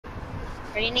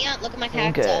Ready, Nia? Look at my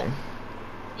character. Okay.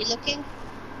 You looking?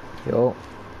 Yo.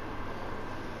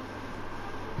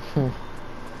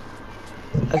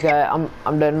 Okay,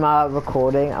 I'm doing my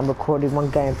recording. I'm recording my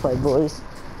gameplay, boys.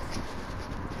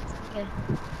 Okay.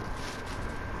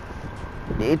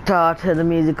 Guitar, turn the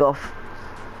music off.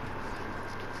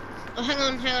 Oh, hang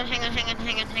on.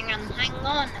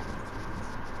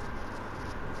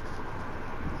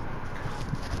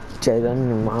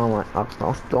 Jaden, mama,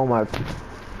 I stole my.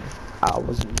 I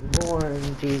was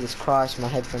born. Jesus Christ, my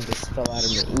headphones just fell out of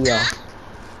my ear.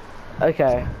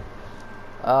 Okay.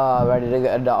 Ready to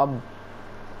get a dub.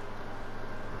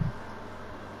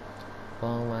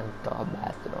 Oh my dub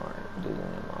at the door. Dude,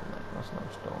 mama, must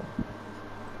not storm.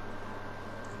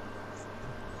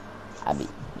 Abby,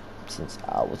 since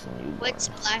I was a newborn. Where'd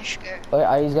Splash go? Wait,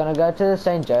 are you gonna go to the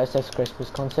St. Joseph's Christmas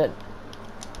concert?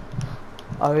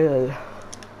 Oh really?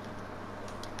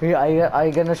 Are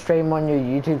you gonna stream on your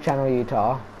YouTube channel,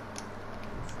 Utah?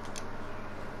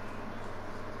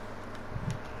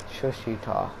 Shush,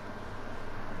 Utah.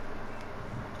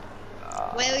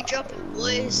 Where are we dropping,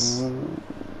 boys?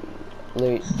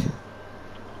 Loot.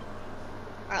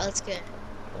 Alright, let's go.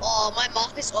 Oh, my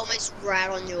mark is almost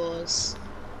right on yours.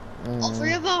 All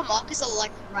three of our markers are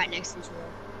like right next to each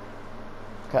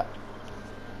other. Okay.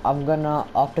 I'm gonna,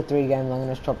 after 3 games, I'm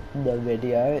gonna stop the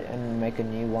video and make a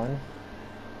new one.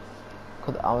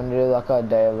 Cause I'm gonna do like a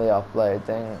daily upload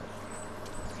thing.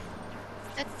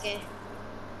 Okay.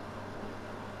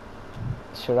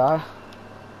 Should I?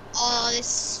 Oh,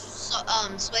 this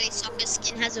sweaty soccer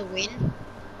skin has a win.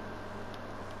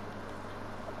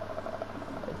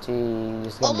 Gee,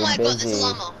 it's Oh gonna my be god, there's a busy.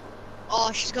 llama.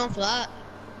 Oh, she's going for that.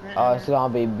 Oh, it's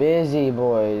gonna be busy,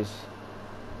 boys.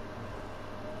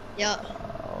 Yeah.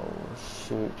 Oh,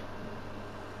 shoot.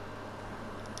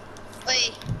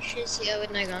 Wait, she's here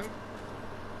with no gun.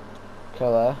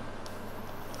 Kill her.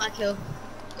 I kill.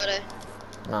 Got her.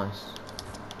 Nice.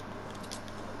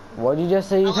 What did you just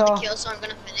say, I Utah? want the kill, so I'm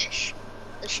gonna finish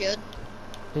the shield.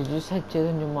 Did you say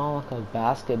chilling your mom like a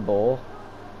basketball?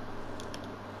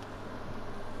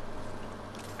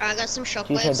 I got some She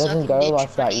shockwaves. said So doesn't I go can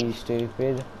like that, you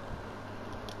stupid.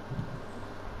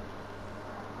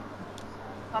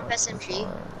 pop SMG.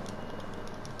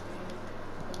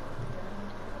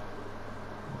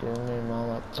 Doing it, mom,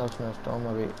 like touch my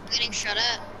stomach. I'm getting shot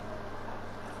at.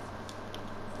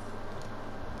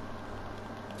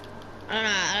 I don't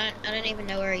know. I don't even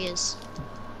know where he is.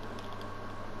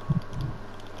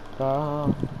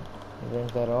 You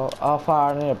drink that all? Oh,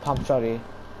 fire! I need a pump shotty.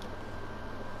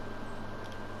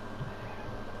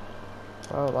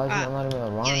 Bro, why is he not letting me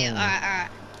run? Yeah,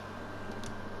 alright.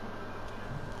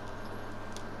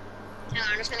 Hang on,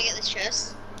 I'm just gonna get this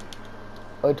chest.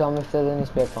 Oh, tell me if there's any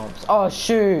spare pumps. Oh,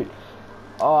 shoot!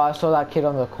 Oh, I saw that kid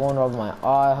on the corner of my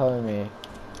eye, homie.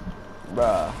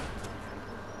 Bruh.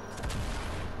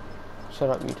 Shut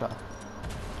up, Utah.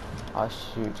 Oh,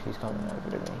 shoot, he's coming over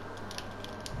to me.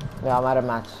 Yeah, I'm out of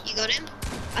match. You got him?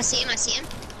 I see him.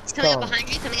 He's coming up behind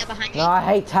you, No, I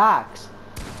hate tax.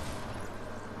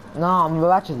 No, I'm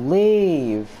about to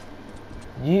leave.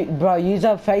 Bro, you're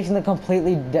up facing the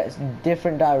completely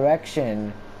different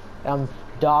direction. I'm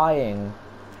dying.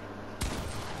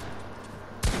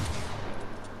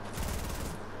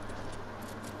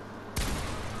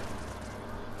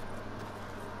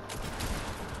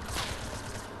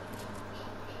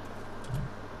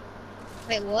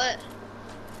 Wait, what?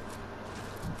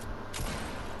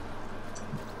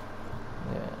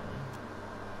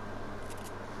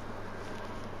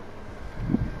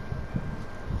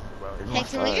 Hey,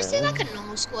 can we just do like a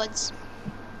normal squads?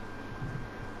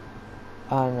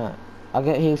 I don't know. I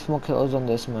get heaps more kills on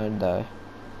this mode though.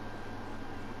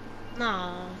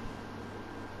 Nah.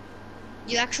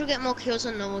 You actually get more kills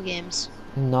on normal games.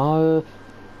 No.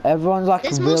 Everyone's like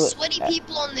There's really, more sweaty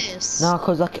people on this. No,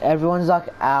 cause like everyone's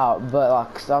like out, but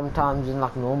like sometimes in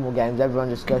like normal games, everyone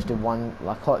just goes to one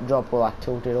like hot drop or like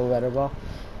tilted or whatever.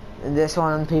 In this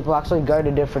one, people actually go to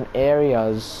different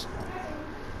areas,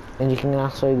 and you can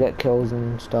actually get kills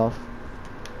and stuff.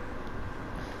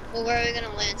 Well, where are we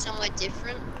gonna land? Somewhere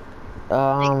different?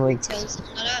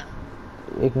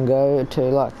 We can go to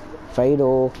like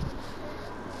Fatal.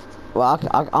 Well,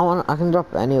 I can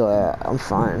drop anywhere. I'm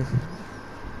fine.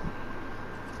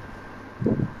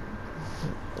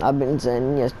 I've been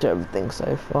saying yes to everything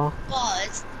so far. Oh,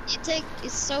 it's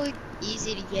so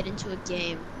easy to get into a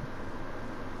game.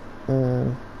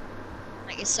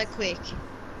 Like it's so quick.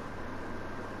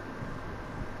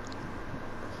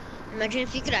 Imagine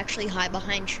if you could actually hide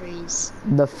behind trees.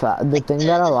 The thing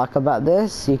that I like about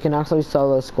this, you can actually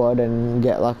solo squad and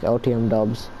get like LTM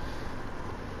dubs.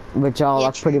 which are Yeah,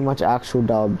 like pretty true. much actual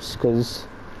dubs, because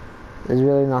there's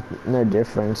really no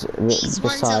difference These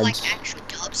ones are like besides. actual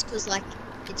dubs because like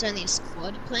it's only a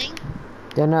squad playing.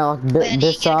 Yeah, no, like Wait, I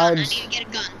need to get a gun. I need besides. to get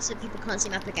a gun so people can't see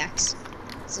my pickaxe.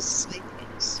 It's just sweet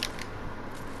things.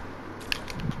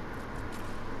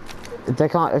 If they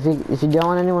can't, if you don't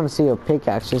want anyone to see your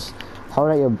pickaxe, just hold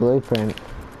out your blueprint.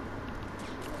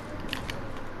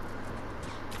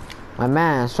 My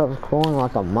man, stop crawling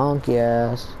like a monkey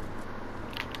ass.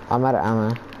 I'm out of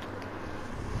ammo.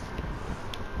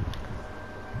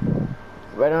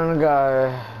 Where do you wanna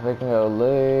go? We can go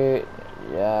loot.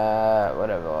 Yeah,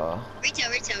 whatever. Retail.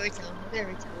 We'll go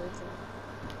retail.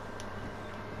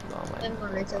 Oh my I'm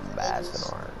going retail for bastard losers.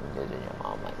 or in your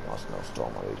mom like must know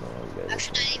storm or you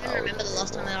Actually, I don't even remember the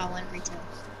last time that I went retail.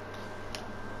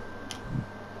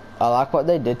 I like what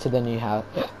they did to the new house.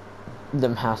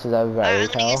 Them houses over at Alright, I'm gonna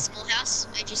get retail. small house.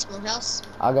 AG small house.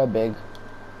 I'll go big.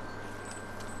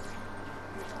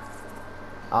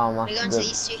 Like We're going to the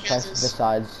these two place houses.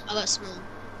 besides. I got small.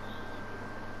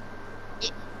 Yeah,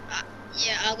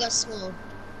 yeah, I got small.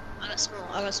 I got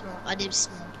small. I did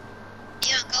small.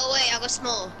 Yeah, go away. I got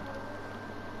small.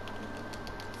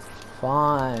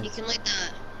 Fine. You can loot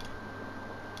that.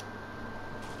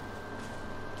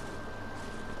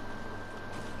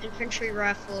 Infantry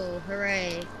rifle.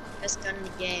 Hooray. Best gun in the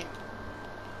game.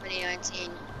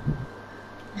 2019.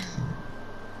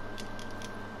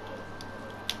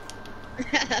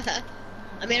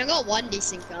 I mean, I got one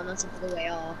decent gun. That's for the way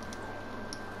off.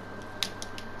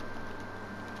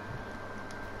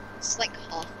 It's like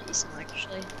half decent,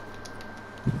 actually.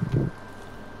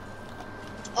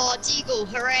 Oh, Deagle.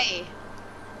 Hooray.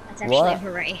 That's actually What? a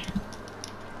hooray.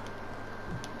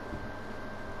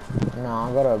 No,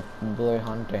 I got a blue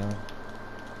hunting.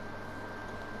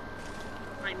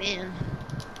 My man.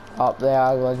 Up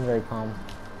there, legendary pump.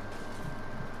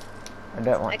 I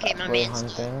don't want Okay, that my blue man's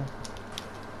not. hunting.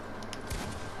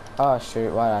 Oh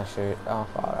shoot, why'd I shoot? Oh,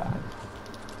 far out.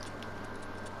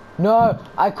 No,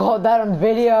 I caught that on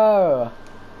video.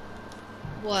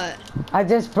 What? I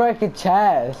just broke a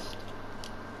chest.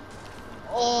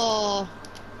 Oh.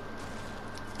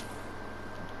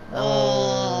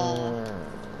 Oh. Um,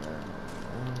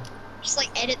 Just like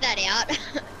edit that out.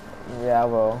 yeah,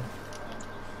 well.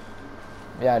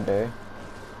 Yeah, I do.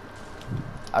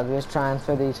 I'll just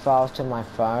transfer these files to my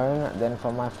phone, then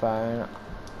from my phone,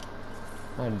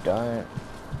 I don't.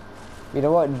 You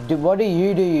know what? What do,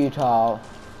 Utah?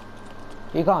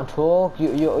 You can't talk.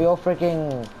 Your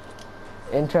freaking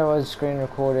intro was screen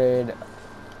recorded.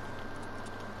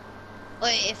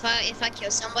 Wait, if I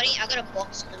kill somebody, I gotta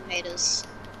box them haters.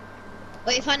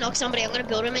 Wait, if I knock somebody, I'm gonna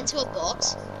build them into a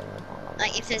box.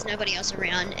 Like if there's nobody else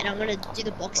around, and I'm gonna do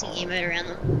the boxing emote around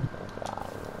them.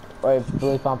 Wait,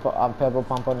 blue pump, purple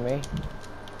pump on me.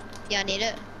 Yeah, I need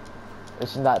it.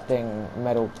 Isn't that thing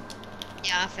metal?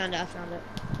 Yeah, I found it.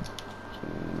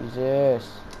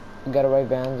 Jesus. Getaway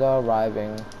vans are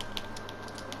arriving.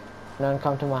 None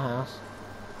come to my house.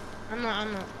 I'm not.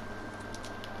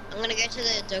 I'm gonna go to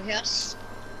the doghouse.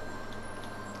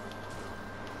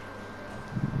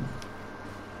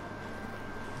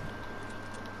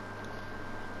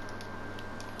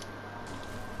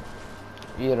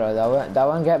 You know, that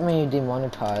won't get me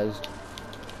demonetized.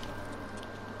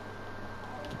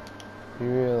 You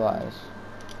realize.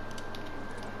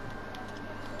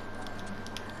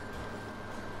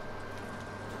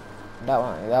 That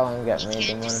won't get You me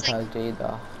can just like demonetized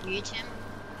either. mute him.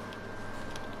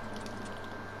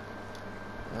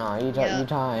 No, Yeah.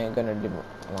 Utah ain't gonna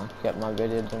like, get my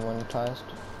video demonetized.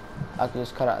 I can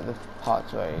just cut out the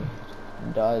parts where he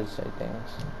does say things.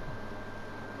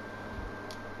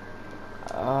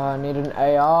 I need an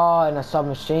AR and a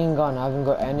submachine gun. I haven't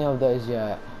got any of those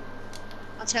yet.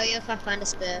 I'll tell you if I find a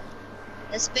spare.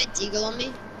 There's a spare deagle on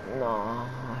me. No,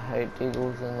 I hate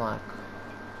eagles and like.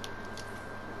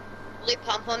 Blue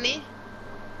pump on me.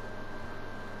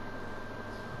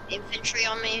 Infantry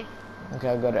on me. Okay,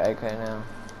 I got an AK now.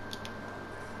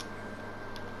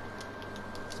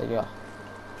 So yeah,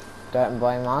 don't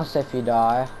blame us if you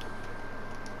die.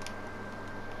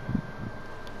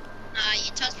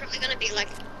 Utah's probably gonna be like,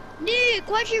 Nick,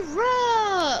 why'd you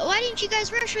rush? Why didn't you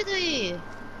guys rush with me?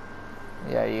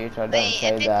 Yeah, Utah, don't Wait, say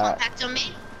epic that. compact on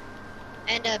me.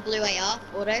 And blue AR,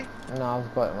 auto. No,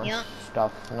 I've got my Yeah.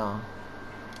 stuff. No,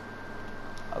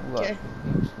 I've got Okay.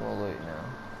 small loot now.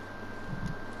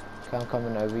 Okay, I'm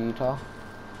coming over, Utah.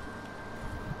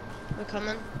 I'm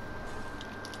coming.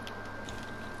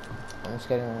 I'm just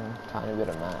getting a tiny bit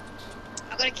of match.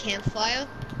 I got a campfire.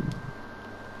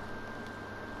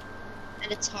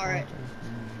 And a turret.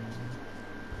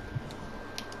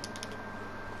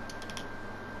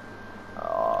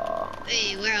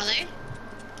 Hey, where are they?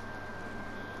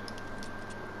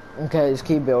 Okay, just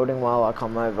keep building while I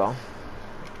come over. I'm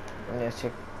gonna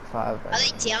check 5. Are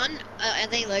they down? Are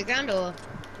they low ground or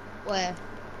where?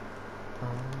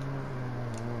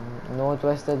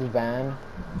 Northwest edge van.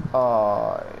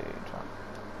 Oh,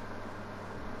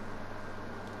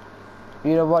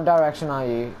 you know what direction are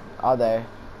you? Are they?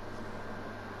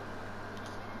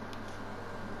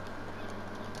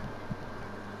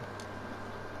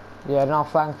 Yeah, now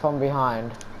flank from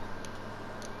behind.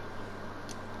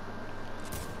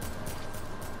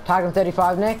 Tag him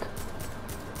 35, Nick.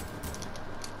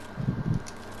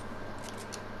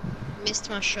 Missed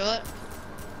my shot.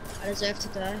 I deserve to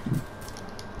die.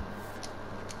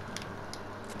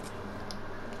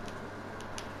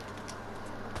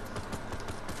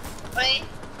 Wait,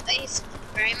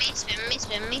 spray me,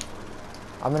 spam me.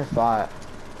 I'm in a fight.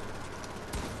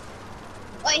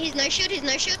 Wait, he's no shield,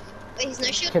 Wait, he's no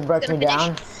shield. Kid broke me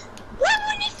down. Why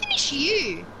wouldn't he finish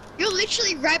you? You're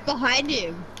literally right behind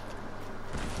him.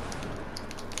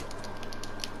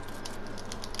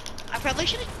 I probably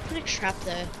should have put a trap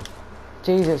there.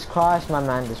 Jesus Christ, my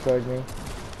man destroyed me.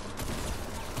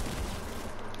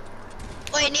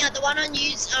 Wait, now the one on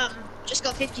you's just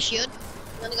got 50 shield.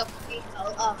 He only got 50. He's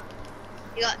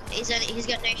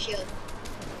got no shield.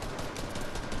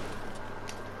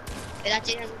 Yeah, that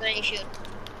dude hasn't got any shield.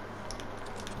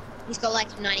 He's got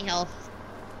like 90 health.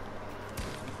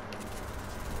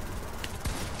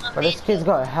 But this kid's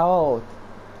got health.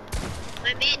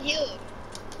 My man healed.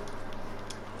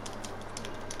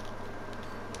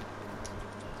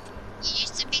 You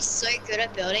used to be so good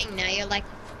at building, now you're like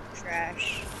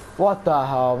trash. What the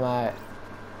hell, mate?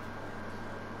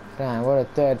 Damn, what a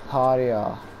third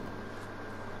partier.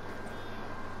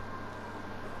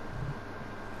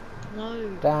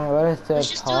 No. Damn, what a third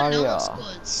Let's just do normal partier.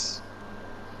 squads.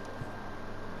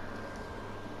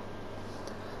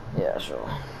 Yeah, sure.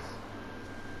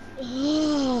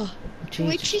 Oh, Jeez.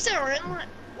 which is our own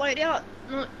loadout,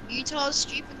 not Utah's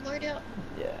stupid loadout.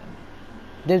 Yeah.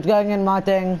 Dude's going in my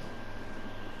thing.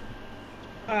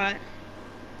 Alright.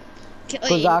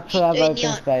 Because I actually have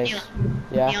open space.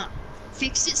 Yeah. Now,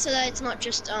 fix it so that it's not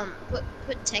just put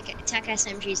attack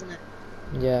SMGs in it.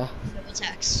 Yeah. For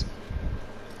attacks.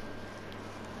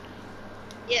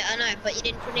 Yeah, I know, but you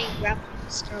didn't put any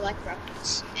grapples, or like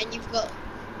grapples, and you've got.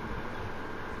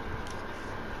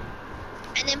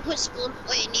 And then put spawn.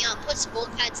 Wait, Neon, put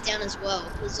spawn pads down as well,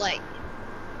 because like.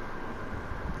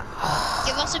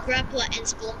 Give us a grappler and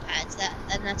spawn pads.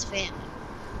 And that's fair.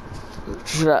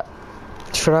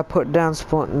 Should I put down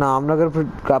spawn? No, I'm not gonna put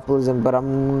grapplers in, but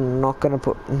I'm not gonna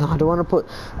put. No, I don't want to put.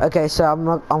 Okay, so I'm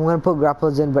gonna put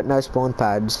grapplers in, but no spawn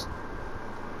pads.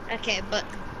 Okay, but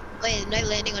wait, no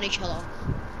landing on each other.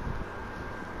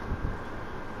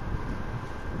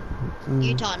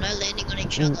 Utah, no landing on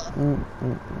each other.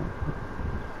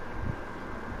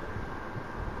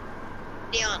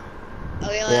 Neon, are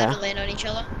we allowed to land on each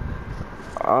other?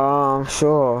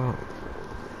 Sure.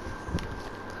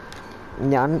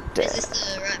 Yeah. Is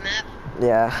this the right map?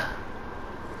 Yeah.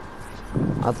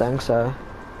 I think so.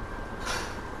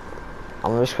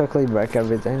 I'm gonna just quickly break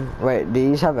everything. Wait, do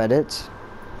you have edits?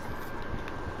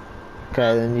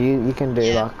 Okay, then you can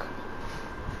do like.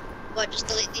 What? Just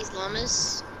delete these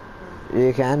llamas?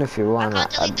 You can if you want. I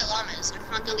can't delete the llamas. I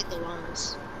can't delete the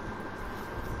llamas.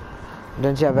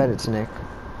 Don't you have edits, Nick?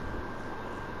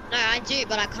 No, I do,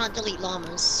 but I can't delete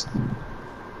llamas.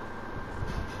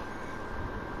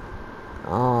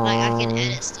 Like, I can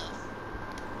edit stuff.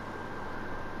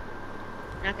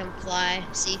 And I can fly.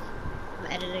 See?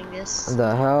 I'm editing this.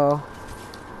 The hell?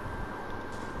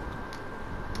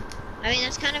 I mean,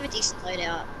 that's kind of a decent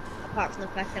loadout. Apart from the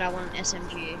fact that I want an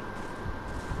SMG.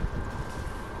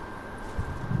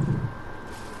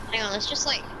 Hang on, let's just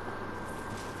like...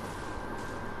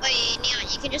 Wait, now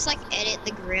you can just like edit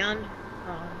the ground.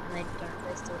 Oh, and they don't.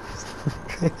 They still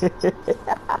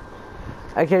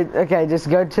Okay, just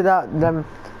go to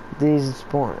these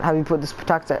spawn. Have you put this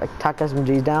attack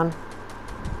SMGs down?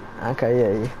 Okay,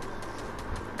 yeah.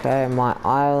 Okay, my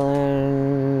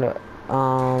island.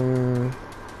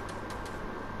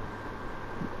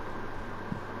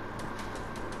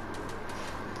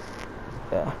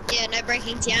 Yeah. Yeah, no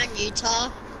breaking down,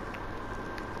 Utah.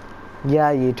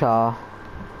 Yeah, Utah.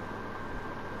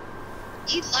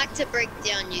 You'd like to break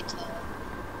down Utah.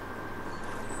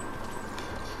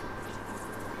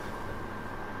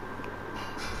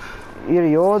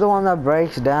 You're the one that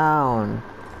breaks down.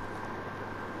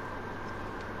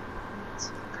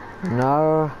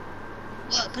 No.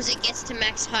 Well, because it gets to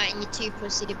max height and you're too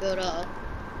pussy to build up.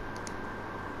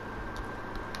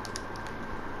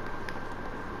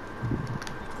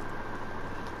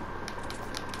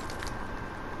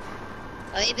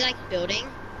 Are you like building?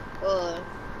 Or...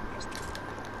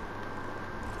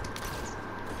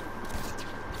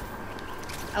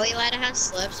 Are we allowed to have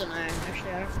slabs or no?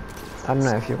 Actually, I don't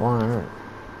know if you want.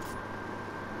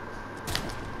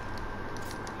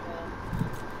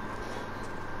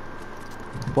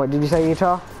 What did you say,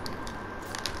 Utah?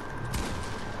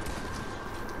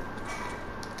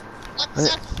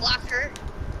 What's up, fucker?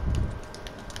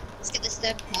 Let's get this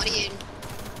third party in.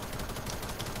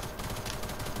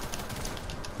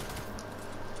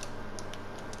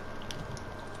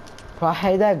 I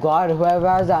hate that glider. Whoever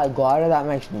has that glider that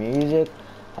makes music,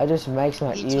 that just makes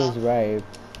my Utah. ears rape.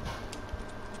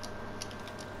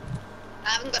 I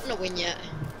haven't gotten a win yet.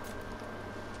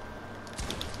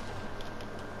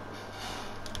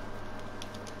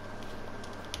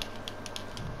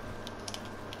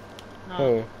 No.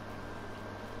 Who?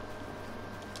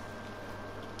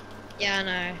 Yeah, I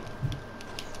know.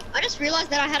 I just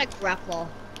realized that I had a grappler.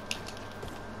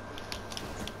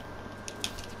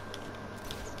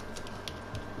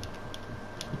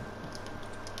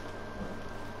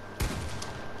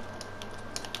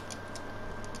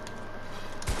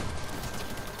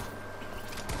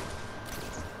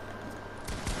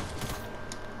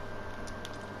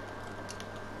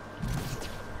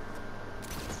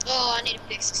 Oh, I need to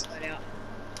fix this loadout.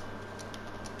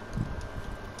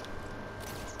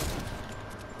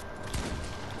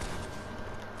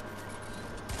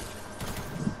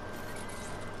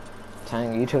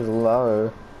 Dang, you took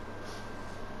low.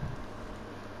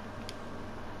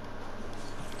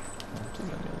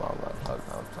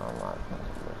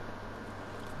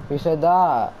 Who said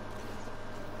that?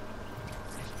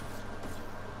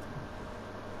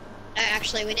 No,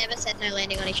 actually, we never said no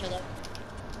landing on each other.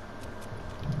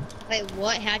 Wait,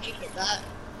 what? How'd you hit that?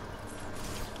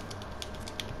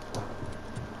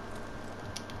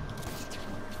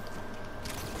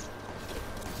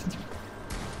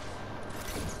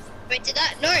 Wait, did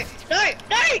that? No! No!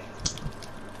 No!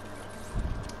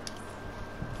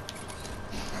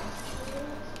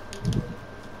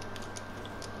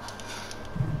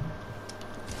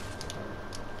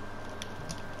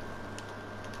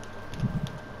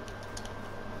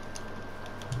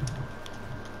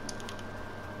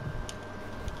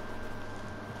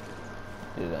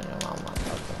 Dude, on your mama,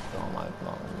 I've been all my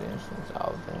long since I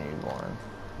was a newborn.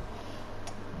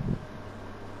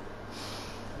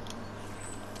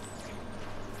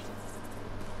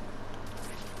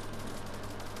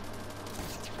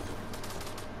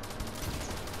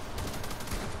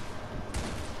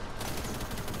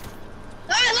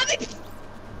 No, let me.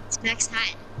 It's max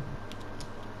height.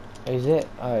 Is it?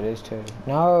 Oh, it is too.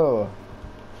 No!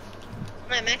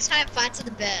 My max height fights are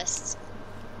the best.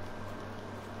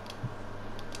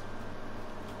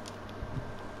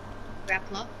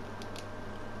 Grappler.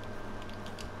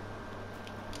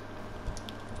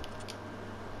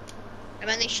 I'm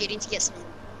only shooting to get some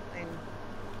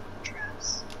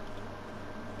traps.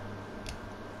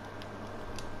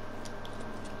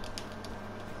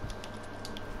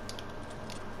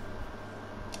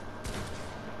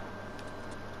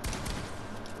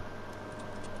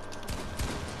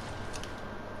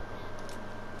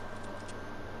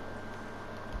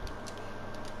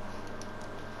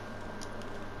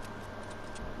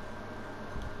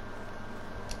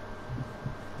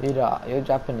 You're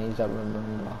Japanese, I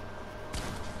remember.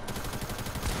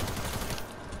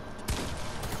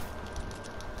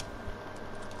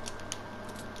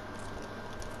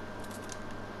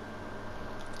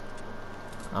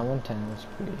 I'm on 10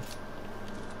 speed.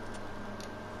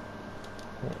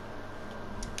 Yeah.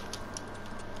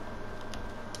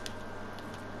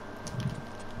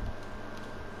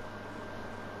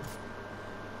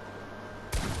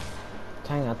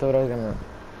 Dang, I thought I was gonna...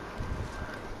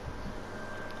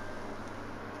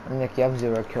 Nick, you have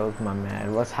 0 kills, my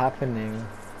man. What's happening?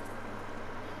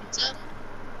 What's up?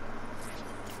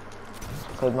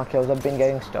 Because my kills have been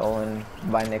getting stolen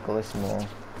by Nicholas Moore.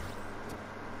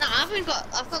 No, I've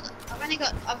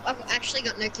actually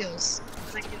got no kills.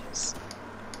 No kills.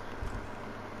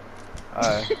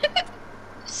 Oh.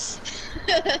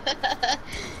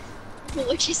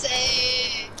 What'd you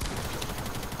say?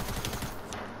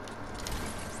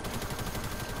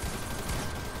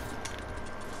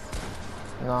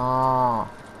 No.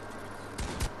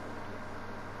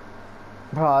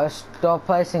 Bro, stop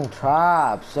placing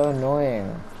traps. So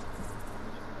annoying.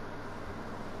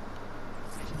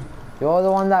 You're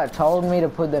the one that told me to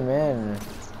put them in.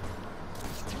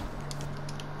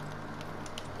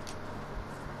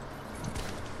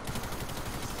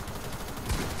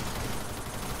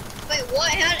 Wait,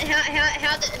 what?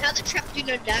 How the trap do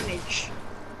no damage?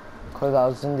 Cause I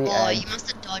was in the Oh, edge. you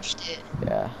must have dodged it.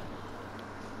 Yeah.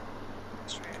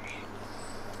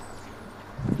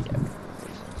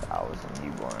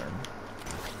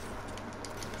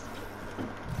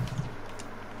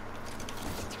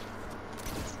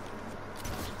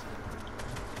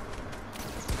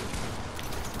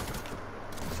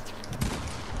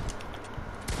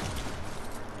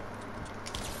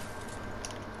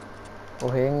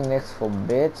 We're hitting next for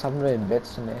bits. 100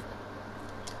 bits, Nick.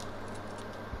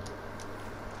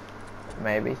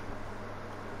 Maybe.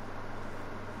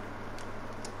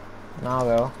 Nah,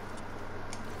 well.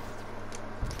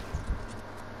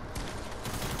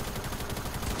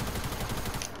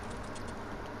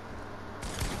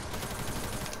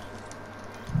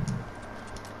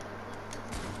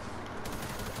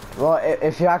 Well,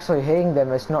 if you're actually hitting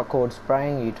them, it's not called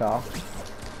spraying, Utah.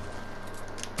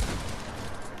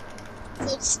 It's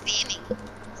called spamming.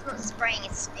 It's not spraying,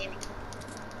 it's spamming.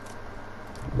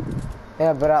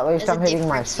 Yeah, but at least There's I'm a hitting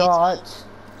my difference, Utah. shots.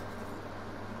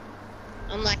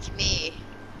 Unlike me,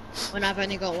 when I've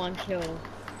only got 1 kill.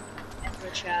 After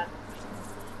a chat.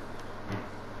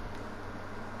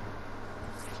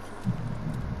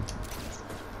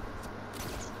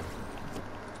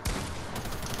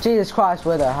 Jesus Christ,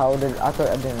 where the hell did I thought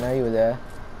I didn't know you were there.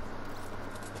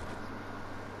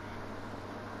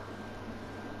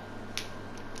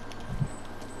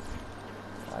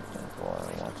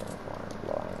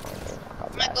 Oh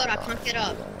my god, I can't get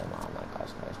up.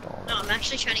 No, I'm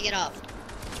actually trying to get up.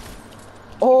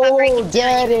 Oh, If I break it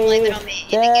down, you can blame daddy, it on me. If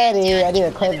it goes daddy, down, I you need to can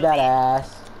blame clip it on that me.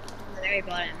 ass. On the very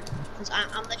bottom. Because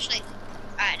I'm literally...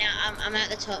 Alright, now I'm at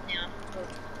the top now. Oh,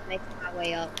 making my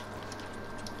way up.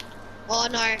 Oh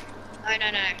no. No,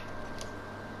 no, no.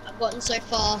 I've gotten so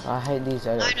far. I hate these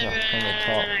No, no, edits no, no, from no, the no,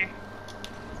 top. no, no.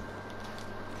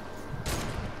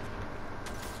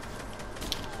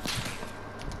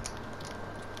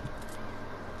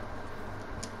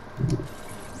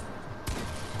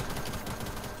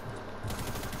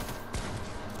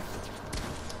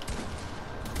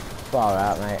 Far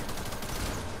out, mate.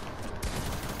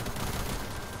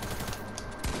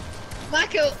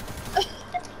 Michael!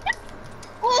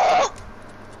 Oh!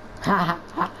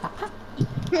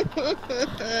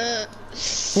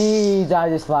 Jeez, I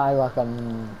just fly like a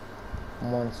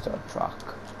monster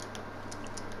truck.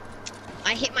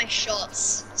 I hit my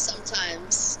shots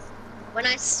sometimes. When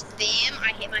I spam,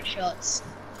 I hit my shots.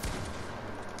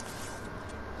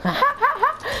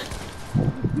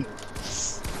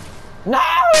 No!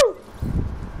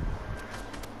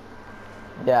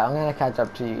 Yeah, I'm gonna catch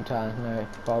up to you, Ty. No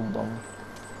problem.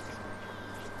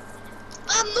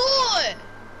 I'm not!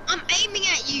 I'm aiming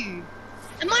at you!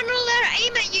 Am I not allowed to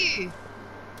aim at you?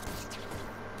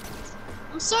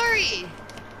 I'm sorry!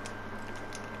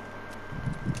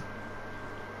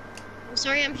 I'm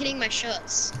sorry I'm hitting my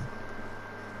shots.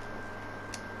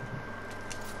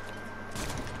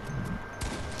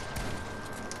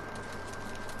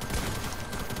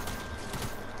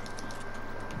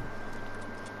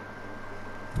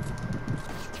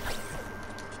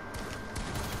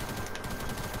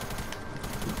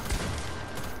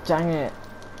 Dang it.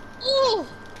 Oh!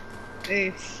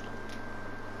 Oof.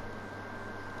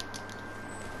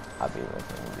 I've been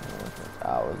with him since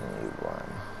I was a newborn.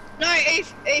 No,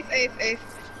 oof, oof, oof, oof.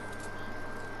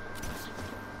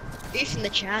 Oof in the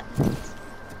chat.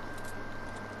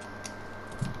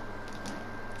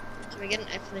 Can we get an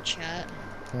F in the chat?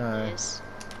 No. Please.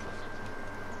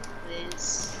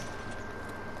 Please.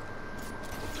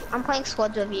 I'm playing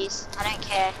squad reviews. I don't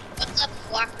care. What's up,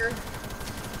 Walker?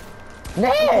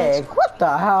 Nick, what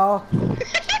the hell?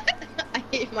 I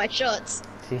hit my shots.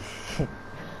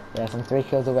 Yes, I'm 3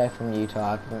 kills away from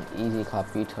Utah. I can easy cop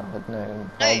Utah with no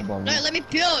problem. No, let me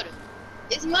build.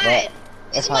 It's mine. What?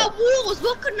 It's If my wolves.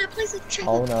 What couldn't I place a trigger?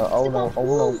 Oh no, oh They're no, my oh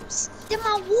wolves. They're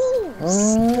my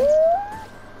wolves. no.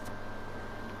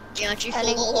 Yeah, aren't you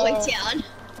fall all the way down?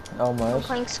 I'm Almost.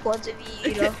 playing squads of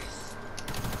you, you know.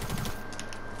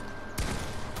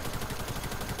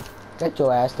 Get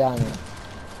your ass down here.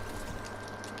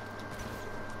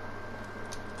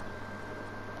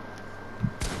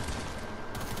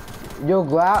 Your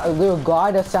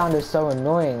glider sound is so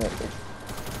annoying.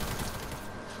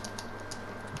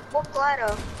 What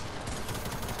glider?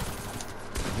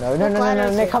 No, no, no, no, no,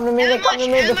 Nick, come to me, Nick, come to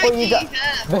me before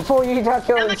you kill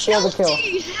How and much steal the health do kill.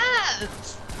 you have?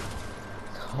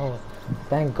 Oh,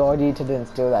 thank God you didn't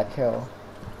steal that kill.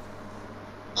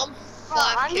 I'm Bro,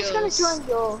 5 I'm kills. just gonna join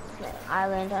your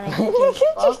island. I don't give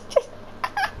a fuck.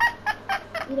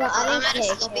 You know, I I'm don't at a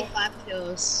care. sloppy 5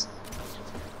 kills.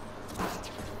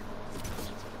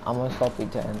 I'm gonna copy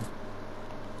 10.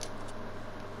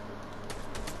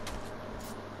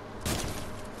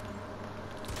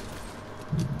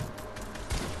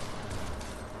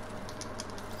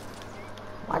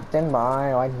 What then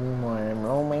boy, what more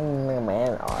roaming the man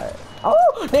or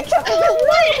oh Nick shot me.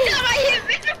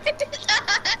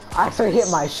 I actually hit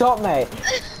my shot, mate.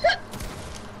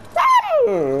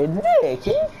 Hey, Nick.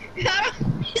 How do I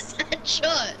miss that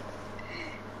shot?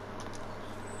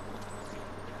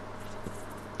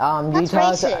 That's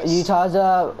racist. Utah's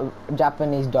a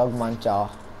Japanese dog muncher.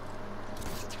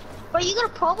 Bro, you got a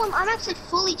problem? I'm actually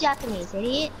fully Japanese,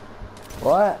 idiot.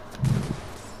 What?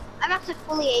 I'm actually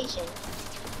fully Asian.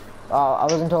 Oh, I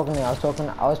wasn't talking to you.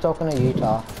 I was talking to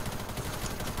Utah.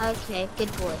 Okay,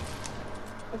 good boy.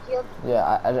 If you're...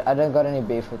 Yeah, I don't got any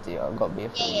beef with you. I got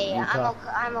beef with Yeah. Utah.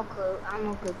 I'm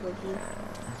okay with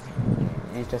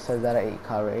you. Utah says that I eat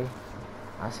curry.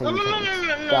 I see No, you no, no, eat no,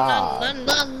 no, no, dog. no,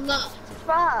 no, no, no.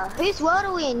 Bruh, whose world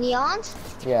are we in, Neon's?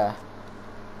 Yeah.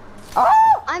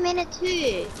 Oh! I'm in it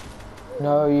too.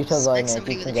 No, Utah's Smack like Nick.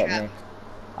 somebody You with can a get trap. Nick.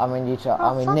 I mean Utah. Bro,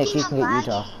 I mean Nick. You fucking can get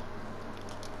Utah. lagging.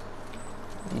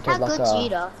 Utah's How like good's a.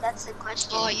 Utah? That's the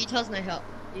question. Oh, Utah's no help.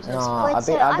 No, Utah's Wait, I've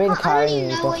so been I don't carrying even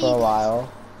know Utah what for you a guys-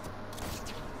 while.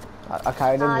 I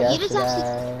carried him Utah's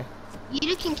yesterday.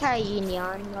 You can carry you,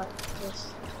 Neon, not just...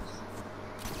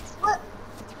 What?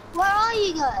 Where are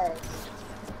you guys?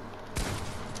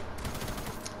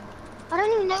 I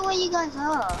don't even know where you guys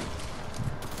are.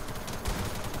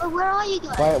 Oh, where are you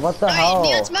guys? Wait, what the no, hell?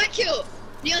 Neon's my kill.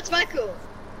 Neon's my kill.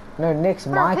 No, Nick's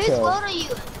Bro, my whose kill. world are you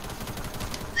in?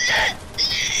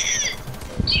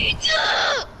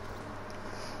 Utah!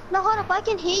 No, hold up, I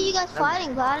can hear you guys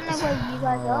fighting, but I don't know where you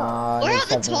guys are. We're Nick at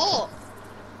the said- top.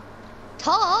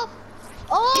 Top?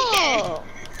 Oh!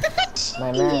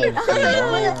 My Yeah, man. I was like, what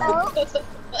the hell?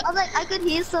 Oh, I was like, I could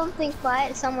hear something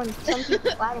fight, some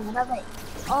people fighting, and I was like,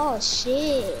 oh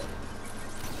shit.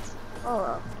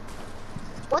 Oh.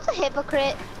 What's a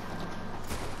hypocrite?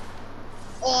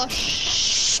 Oh,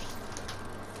 shh.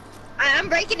 I'm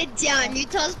breaking it down.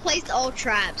 Utah's placed all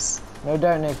traps. No,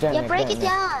 don't Nick. Don't Yeah, Nick. break don't it Nick.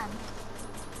 down.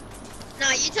 No,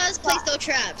 Utah's placed all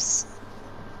traps.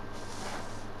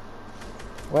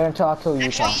 Wait until I kill Actually,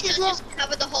 Utah. Utah just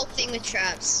covered the whole thing with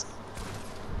traps.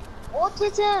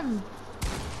 Autism.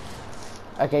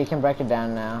 Okay, you can break it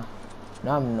down now.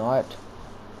 No, I'm not.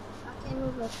 I can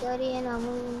move a 30 and I'm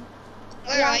moving.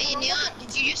 Where Yeah, are you, Neon?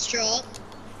 Did you just drop?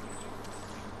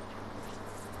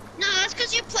 No, that's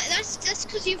because you play. That's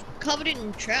because you've covered it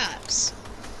in traps.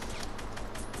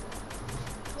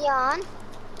 Neon,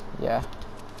 Yeah.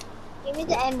 give me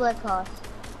the N-word pass.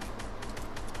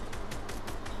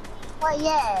 What,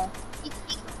 yeah.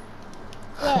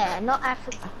 Yeah, not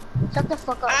African. Shut the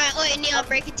fuck up. Alright, wait, Neon,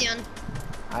 break it down.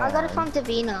 I got it from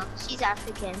Davina. She's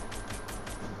African.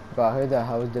 But who the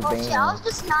hell is the Oh shit, I was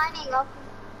just lining up.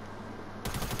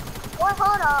 Wait,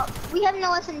 hold up. We have no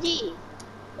SMG.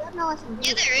 We have no SMG.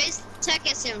 Yeah, there is. Tech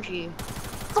SMG.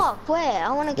 Fuck, where?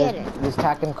 I wanna get it. This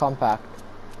tack and compact.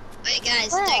 Wait,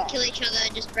 guys, Where? don't kill each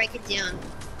other. Just break it down.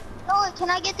 No,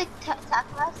 can I get the tack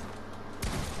vest?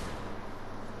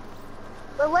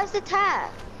 Wait, where's the tag?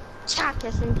 Tack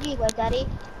SMG, where, daddy?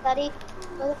 Daddy,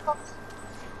 where the fuck?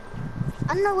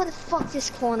 I don't know where the fuck this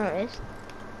corner is.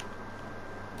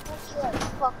 Where the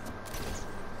fuck?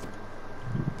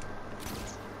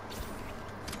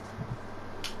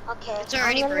 Okay. It's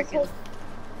already I'm gonna broken. take-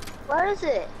 Where is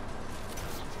it?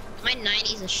 My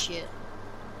 90s are shit.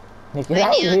 Nick, is Wait,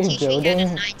 that Neon, you teach me how to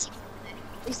building? 90.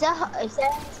 Is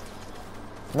that?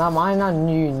 No, mine are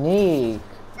unique.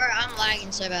 Bro, I'm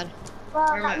lagging so bad. Well,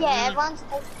 Where am I? yeah, everyone's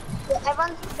big.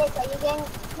 Are you getting?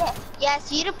 Yeah.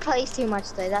 Yes, you plays too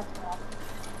much though. That's why.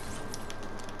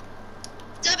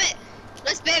 Stop it!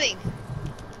 No spamming!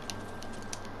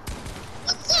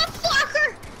 What's up,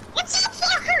 fucker? What's up,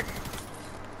 fucker?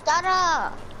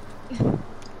 Dada!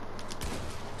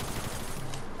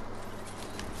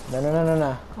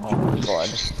 No. Oh my god.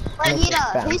 Wait, Nick, Hira,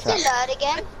 spam who's the trap. nerd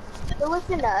again? Who was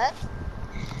the nerd?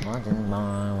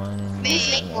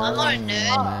 Me, I'm not a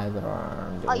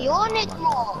nerd. Oh, you're Nick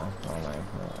Moore.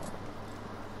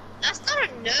 That's not a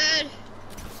nerd.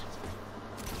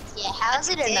 Yeah, how's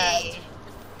it a nerd? Gay.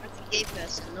 That's a gay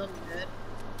person, not a nerd.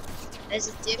 There's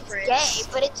a difference. Gay,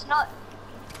 but it's not.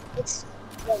 It's.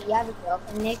 Yeah, you have a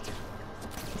girlfriend, Nick.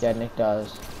 Yeah, Nick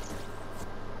does.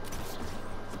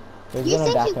 He's You gonna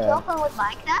think dap your her. girlfriend would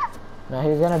like that? No,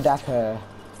 he's gonna dap her.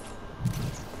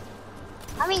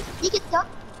 I mean, you could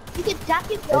dap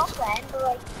your girlfriend, but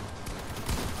like,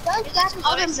 don't It's dap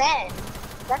other nice. men.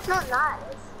 That's not nice.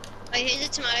 Wait, here's a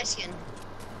tomato skin.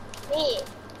 Me.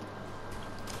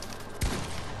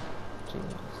 Jeez.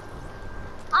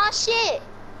 Oh shit!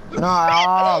 No,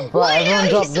 oh, bro, Why everyone are you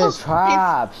dropped their so-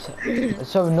 traps. It's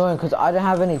so annoying because I don't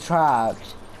have any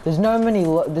traps. There's no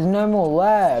more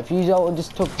left. You all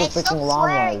just took the Hey, stop freaking swearing.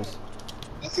 llamas.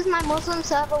 This is my Muslim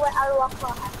server where I walk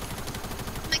for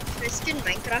My Christian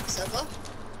Minecraft server.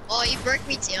 Oh, you broke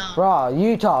me down. Bro,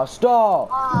 Utah, stop.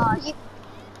 Oh, you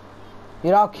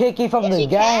You know, I'll kick you from Yes, the you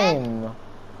can. game.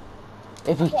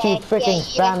 If you Okay, keep freaking yeah, you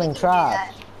spamming can do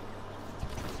traps.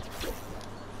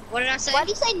 What did I say? Why do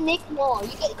you say Nick more?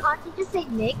 Can't you just say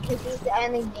Nick because he's the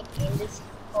only Nick in this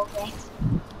whole game?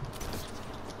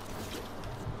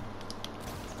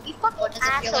 You fucking What does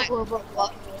it feel asshole like? Robot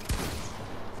What? me.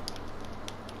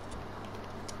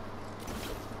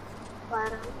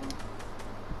 But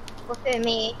well, for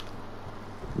me.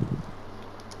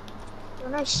 Oh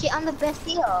no shit, I'm the best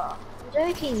here. I'm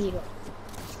joking, you.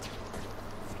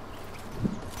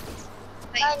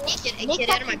 Hey, Nick get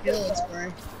out of my fucking good, builds, though.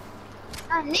 bro.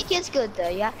 No, Nick is good though,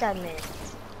 you have to admit.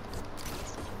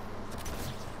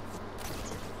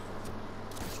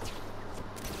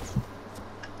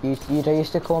 You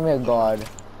used to call me a god.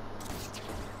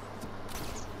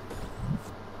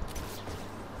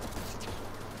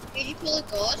 Did you call it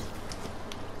God?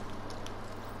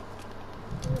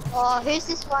 Oh, who's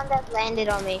this one that landed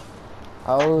on me?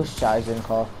 Oh,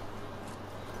 Scheißenkopf.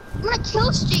 I'm gonna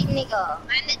kill streak, nigga.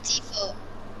 I'm the default.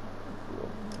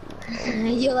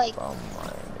 You're like, Oh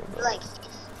my you're like,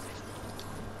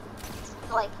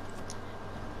 like.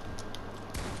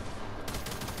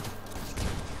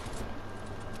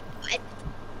 What?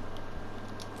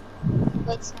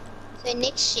 Wait, so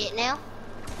Nick's shit now?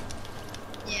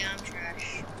 Yeah, I'm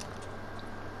trash.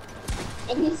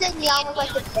 And he said Neon was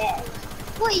like the best.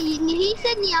 Wait, he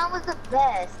said Neon was the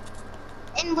best.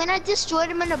 And when I destroyed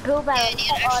him in a build battle,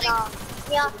 Yeah, he said, oh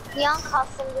no, Neon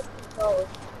custom this control.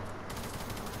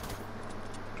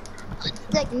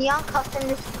 It's like Neon custom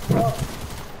this control.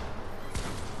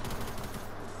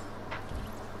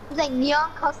 It's like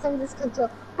Neon custom this control.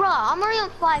 Bro, I'm already on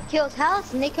 5 kills. How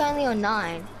is Nick only on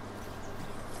 9?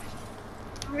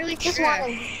 I'm really Just trash.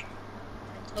 wanted-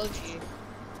 I told you.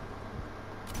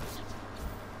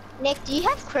 Nick, do you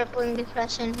have crippling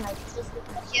depression? Like, just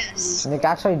depression? Yes. Nick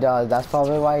actually does. That's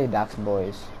probably why he ducks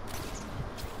boys.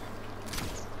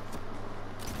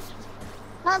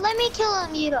 No, let me kill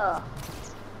him, Yuta.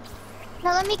 No,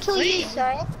 let me kill you, Wait.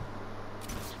 sorry.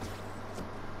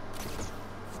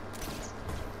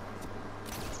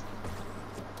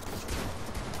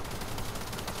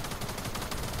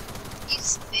 You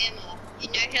spammer. You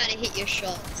know how to hit your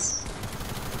shots.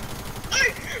 No!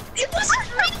 It wasn't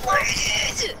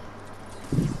reloaded!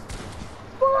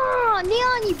 Oh,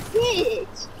 Neon, you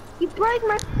bitch! You broke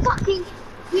my fucking,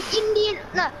 you Indian.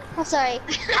 No, I'm sorry.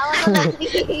 I was not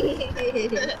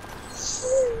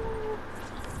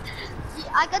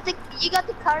that to be. You got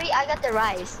the curry. I got the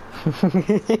rice.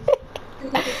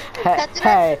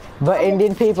 Hey, but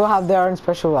Indian people have their own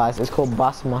special rice. It's called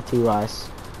basmati rice.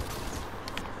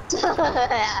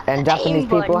 And Japanese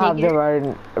people have their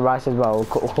own rice as well,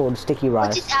 called sticky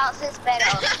rice. Which is ours is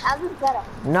better. Ours is better.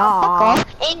 No.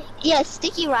 And yeah,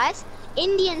 sticky rice.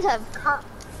 Indians have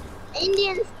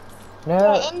Indians.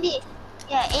 No.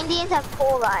 Yeah, Indians have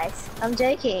poor rice. I'm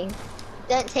joking.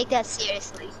 Don't take that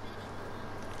seriously.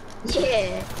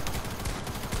 Yeah.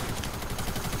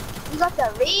 You got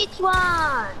the rich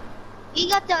one. You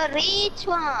got the rich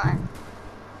one.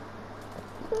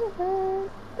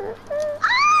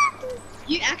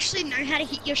 You actually know how to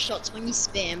hit your shots when you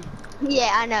spam. Yeah,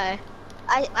 I know.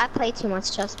 I play too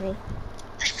much, trust me.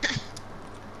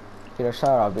 Peter, shut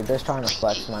up. You're just trying to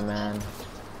flex, my man.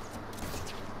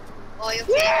 Oh, you're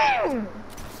Yeah.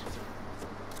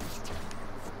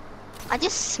 I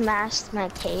just smashed my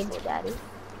cable, daddy.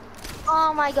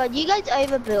 Oh my god, you guys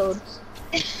overbuild.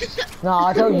 No,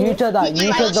 I told Yuta that. Did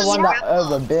you Yuta's the like one that the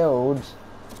overbuilds.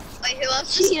 Wait, who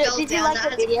else just fell Did you down like that the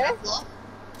has video? a grappler?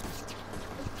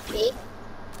 Me?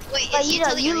 Wait, But is you you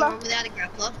know, the you only love- one without a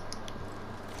grappler?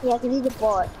 Yeah, cause he's a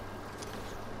bot.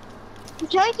 I'm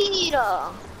joking,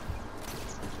 Yuta.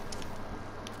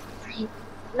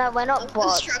 No, we're not I'm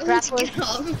bots. struggling to Grapplers. get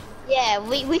up. Yeah,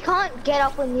 we can't get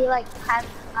up when you like have.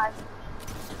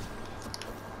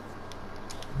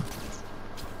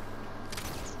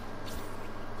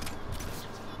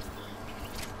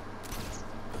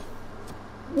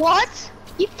 What?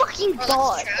 You fucking Oh,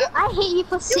 bot! that's trap. I hit you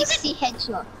for was a- 60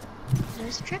 headshot.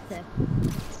 There's a trap there.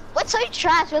 We're so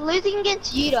trash. We're losing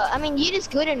against Yuta. I mean, Yuta's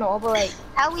good and all, but like,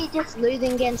 how are we just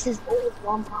losing against his always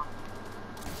one part?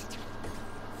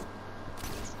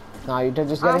 No, Yuta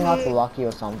just getting like lucky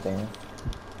or something.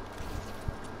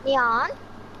 Neon?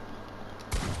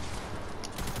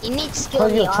 You need skill,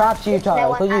 Cause you're Neon. trapped, No Yuta.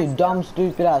 one Cause has you skill. dumb,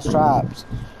 stupid ass traps.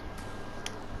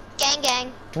 Gang,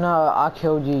 gang. No, I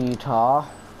killed you, Utah.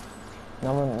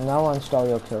 No one stole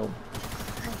your kill.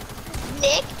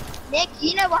 Nick,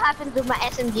 you know what happens with my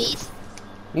SMGs?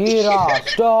 Utah,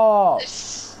 stop!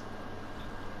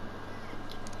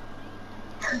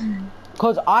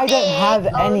 Cause I don't have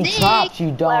Nick, oh, any Nick, traps,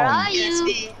 you dumb. Where are Yes, you?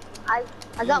 me.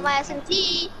 I got my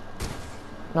SMG.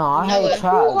 No, I No, hate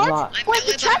traps. What? Not... I'm Wait,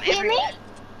 the nowhere, but trap I'm hit me? everywhere.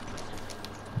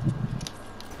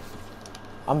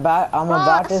 I'm Bro,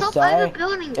 about to stop say,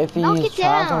 overbuilding. if he Knock use it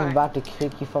trash, down. I'm about to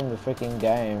kick you from the freaking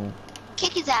game.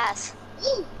 Kick his ass.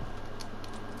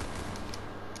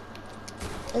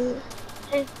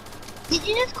 Did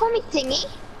you just call me thingy?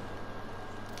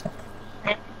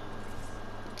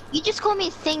 You just called me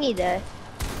thingy though.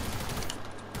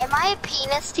 Am I a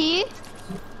penis to you?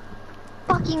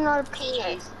 Fucking not a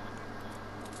penis.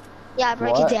 Yeah,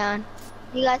 break What? it down.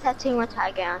 You guys have too much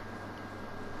high ground.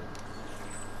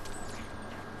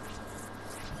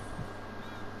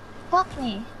 Fuck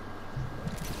me.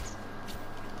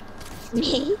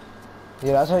 Me?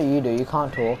 Yeah, that's what you do. You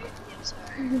can't talk.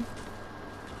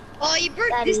 Oh, you broke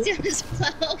Daddy. this down as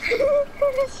well.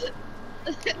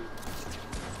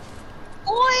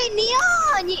 Oi,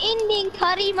 Neon! You Indian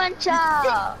curry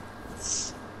muncher!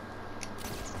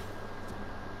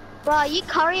 Bro, you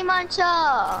curry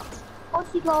muncher!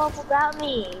 What's you go up about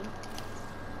me?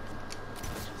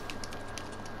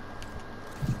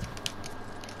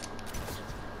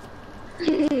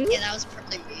 Yeah, that was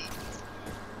probably me.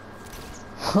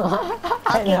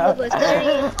 I know. give it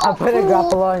a I put a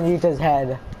grapple on Utah's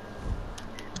head.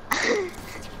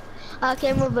 I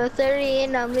came with a 30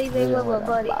 and I'm leaving with a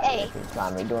body. Hey. He's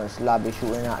got me doing slobby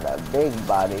shooting out that big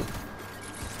body.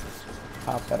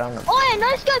 Pop it on the. Oi,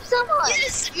 no scope someone!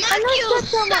 Yes, my I no kill.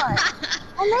 scope someone!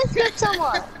 I no scope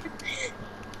someone!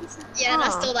 Yeah, and I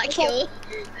stole that kill.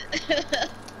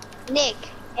 Nick,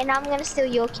 and I'm gonna steal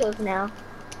your kills now.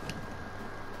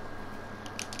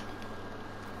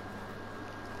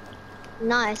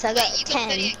 Nice, I got Wait, you got 10.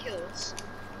 38 kills.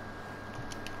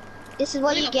 This is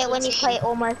what I you got get when you 14. play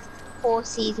almost 4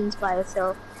 seasons by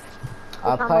yourself.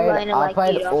 I Become played alone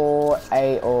like you. all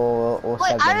 8 or Wait,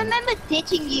 7. I remember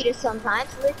ditching you to sometimes,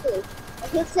 literally.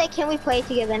 He'll say, can we play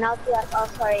together? And I'll be like, oh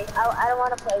sorry, I don't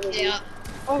want to play with Yeah.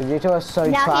 you. You two were so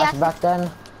Now he trash has to- back then.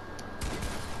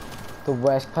 The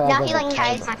worst player. Now he like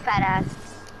carries my fat ass.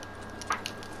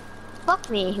 Fuck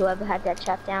me, whoever had that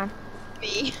trap down.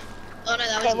 Me. Oh no,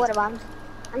 that Okay, was you. whatever.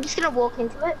 I'm just gonna walk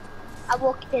into it. I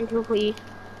walked into it for you.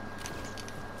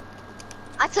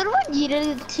 I sort of want you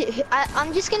to.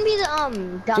 I'm just gonna be the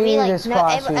dummy. Jesus like no,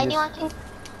 Christ, Jesus.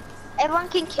 everyone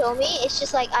can kill me. It's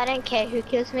just like I don't care who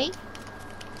kills me.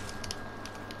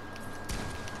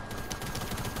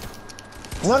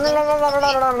 No.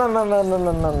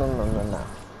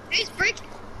 Who's breaking?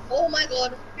 Oh my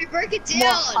god, we broke it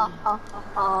down.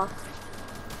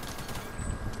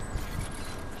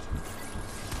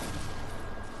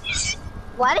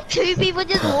 Why did 2 people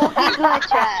just walk into a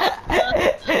trap?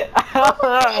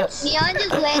 Neon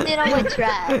just landed on my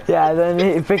trap. Yeah, then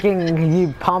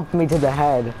he pumped me to the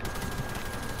head.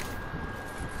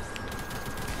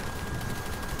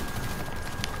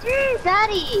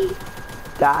 Daddy.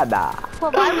 Dada.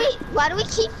 Well, why do we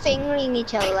keep fingering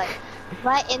each other like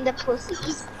right in the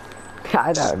pussies?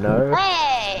 I don't know.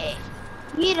 Hey,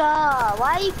 Mira,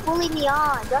 why are you bullying me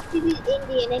on? Just because he's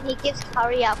Indian and he gives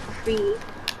curry out for free.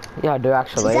 Yeah, I do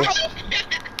actually. Is that how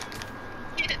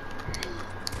you...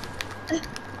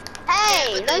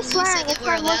 Hey, but no then you swearing. said It's that my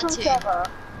we're allowed Muslim to. server.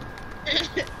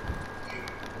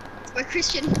 It's my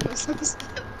Christian Muslims.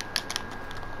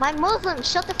 My Muslim,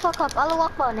 shut the fuck up. Allah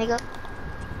Akbar, nigga.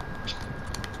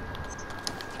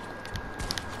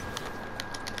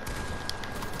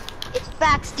 It's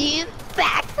facts, dude.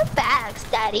 Facts,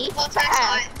 daddy. What's Facts.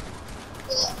 backside?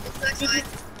 What's backside?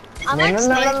 I'm No.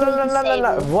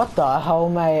 disabled. What the hell,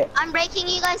 mate? I'm breaking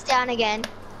you guys down again.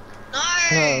 No!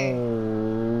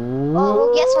 No. Oh,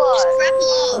 well, guess what?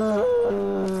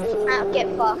 Grapple up! I'll get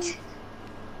fucked.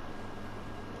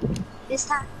 This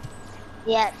time.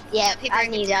 Yeah, people I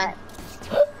break knew it down.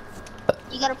 that.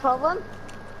 You got a problem?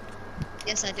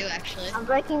 Yes, I do actually. I'm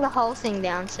breaking the whole thing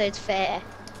down, so it's fair.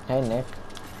 Hey, Nick.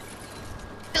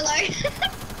 Hello?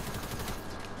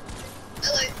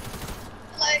 Hello?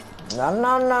 Hello?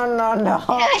 No.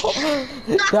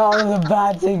 That was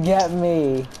about to get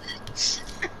me.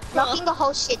 Knocking the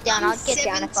whole shit down, I'll get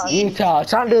down if I was. Utah,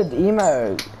 trying to do the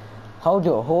emo. Hold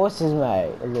your horses,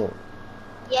 mate. Look.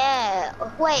 Yeah.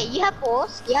 Wait, you have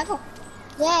horse? You have a...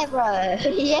 Yeah, bro.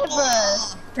 Yeah, bro.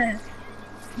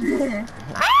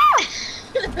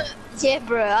 Yeah,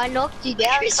 bro. I knocked you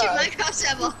down. Christian cuz. Minecraft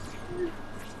server.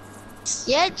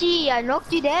 Yeah, G. I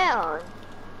knocked you down.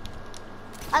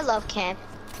 I love camp.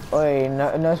 Oi,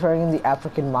 no swearing in the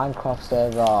African Minecraft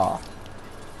server.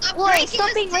 Stop Boy, breaking stop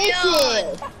us being down.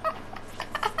 racist.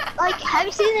 Like, have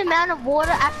you seen the amount of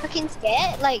water Africans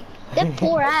get? Like, they're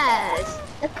poor ass.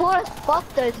 They're poor as fuck,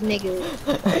 those niggas.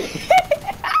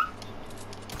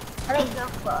 I don't give a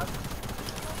fuck.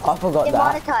 I forgot Get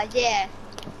that. monetized, yeah.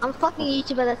 I'm fucking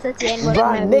YouTuber that says the N-word.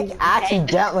 Bro, Nick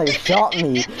accidentally shot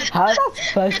me. How is that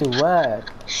supposed to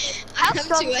work? How I have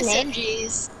strong two is Nick?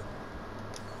 SMGs.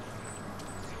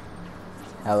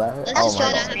 Hello? Let's Oh just my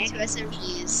try to god. have two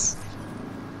SMGs.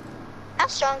 How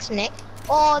strong's Nick?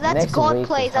 Oh, that's Nick's God weak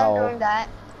plays. as hell. I'm doing that.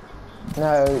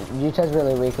 No, Utah's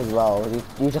really weak as well.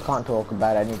 Utah can't talk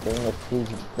about anything if he's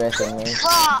versing me. Bro,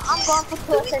 I'm going for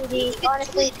two SMGs.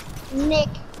 Honestly, Nick,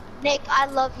 I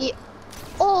love you.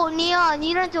 Oh, Neon,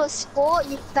 you don't do a sport,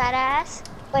 you fat ass.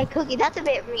 Wait, Cookie, that's a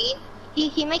bit mean.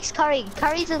 He makes curry.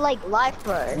 Curries are like life,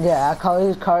 bro. Yeah,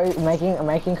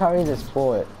 making curry is a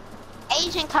sport.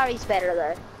 Asian curry's better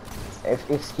though.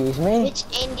 Excuse me? Which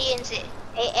Indians?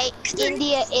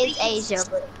 India is Asia,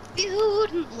 but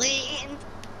Beautifully.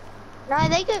 no,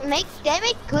 they make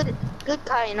good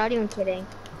curry. Not even kidding.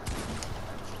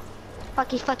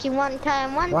 Fucking one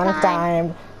time. One time. One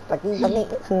time.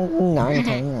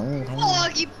 Oh,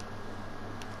 you.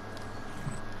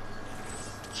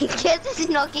 Kids is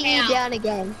knocking you down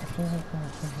again.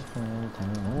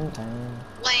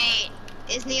 Wait,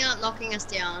 is Neon knocking us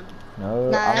down? No,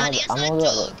 No. No, Neon's not a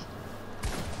dog.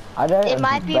 I don't It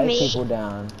might be break me. people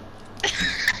down.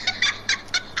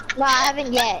 No, I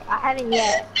haven't yet.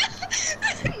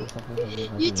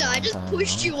 Utah, I just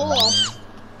pushed you off.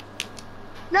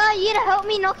 No, you gotta help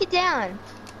me knock it down.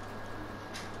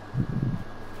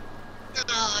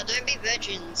 Oh, don't be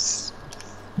virgins.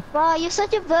 Bro, you're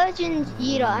such a virgin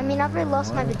eater. I mean, I've already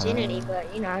lost my virginity,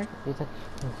 but you know.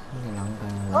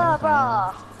 Oh,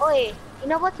 bro. Oi, you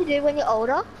know what to do when you're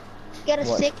older? Get a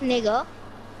What? sick nigga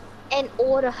and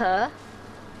order her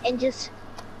and just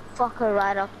fuck her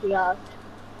right up the ass.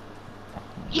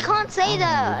 You can't say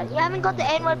that. You haven't got the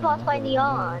N-word passed by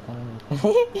Neon.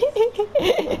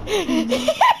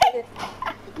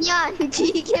 Neon, do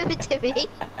you give it to me?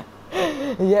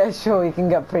 Yeah, sure, you can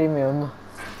get premium.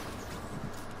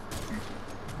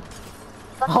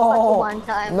 Fuck Oh, you one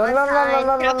time. no, one no, no, time.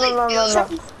 no, no, no, no, no,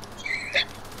 no.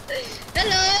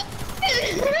 Hello.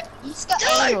 You just got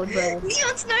angled, bro.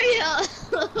 Neon's not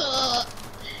here.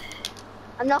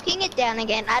 I'm knocking it down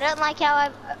again. I don't like how I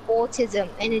have autism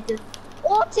and it just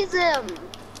autism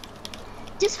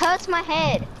just hurts my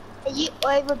head. And you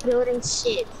overbuilding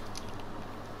shit.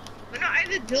 We're not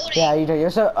overbuilding. Yeah, you're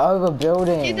so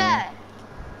overbuilding. Do that.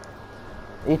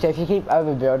 Yuta, if you keep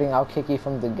overbuilding, I'll kick you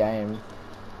from the game.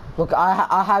 Look,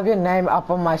 I have your name up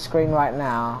on my screen right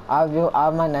now. I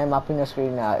have my name up on your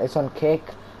screen now. It's on kick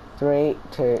 3,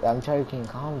 2. I'm joking.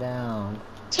 Calm down.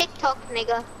 TikTok,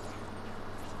 nigga.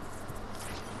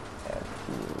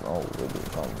 Oh, really?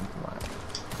 Oh my.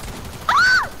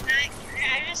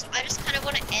 I just kind of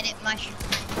want to edit my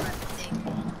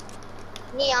thing.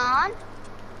 Neon.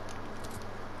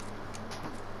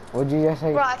 What'd you just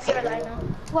say? Bro, I feel like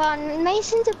well,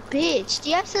 Mason's a bitch. Do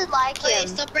you actually like Wait, him?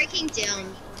 stop breaking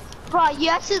down. Bro, you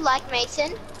actually like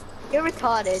Mason? You're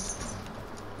retarded.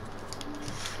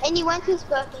 And you went to his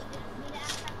birthday.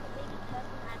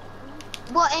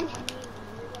 What? And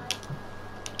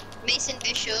Mason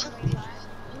Fisher.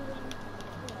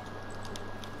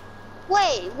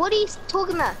 wait, what are you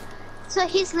talking about? So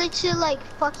he's literally like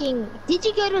fucking. Did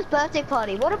you go to his birthday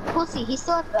party? What a pussy. He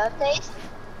still has birthdays.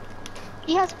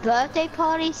 He has birthday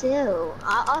parties. Ew.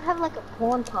 I'd have like a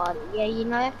porn party. Yeah, you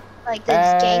know, like those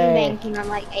gangbang when I'm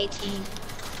like 18.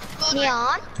 Oh,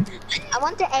 Neon, I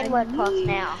want the N-word pass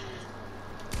now.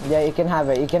 Yeah, you can have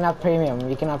it. You can have premium.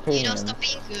 You can have You premium. don't stop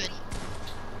being good.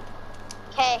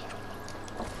 Okay.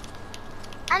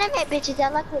 Anime bitches, I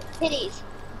like with titties.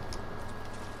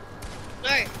 No.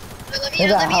 No, let me Who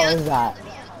the out, let me hell out. is that?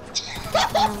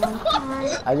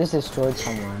 I just destroyed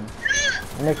someone.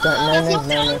 Nick, don't, no, Nick,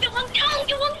 no, Nick.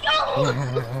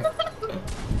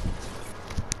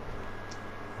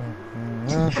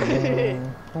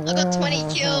 I got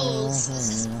 20 kills. This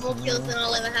is more kills than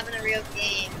I'll ever have in a real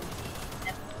game.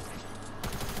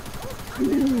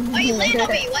 Why you land on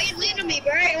me? Why you land on me,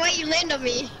 bro? Why you land on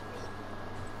me?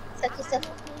 Such a stuff.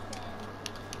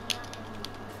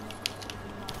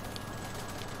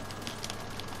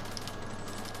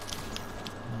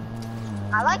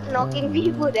 I like knocking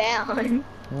people down.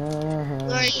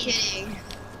 No kidding.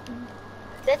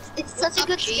 It's such a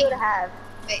good PUBG? skill to have.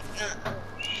 Wait,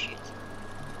 shit.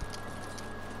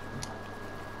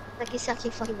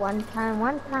 Sucky fucking one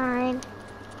time.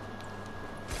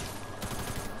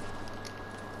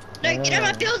 No, get out of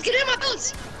my build! Get out of my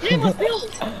build! Get out of my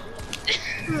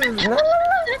build!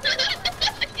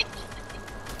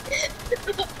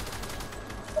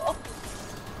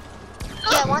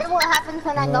 Yeah, I wonder what happens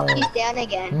when I knock you down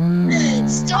again.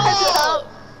 Stop!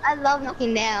 I love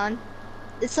knocking down.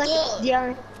 It's like Stop. the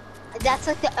only, that's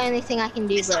like the only thing I can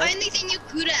do, It's bro. the only thing you're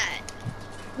good at.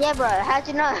 Yeah, bro. How'd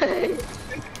you know?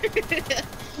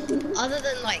 Other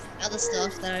than like other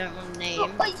stuff that I don't want to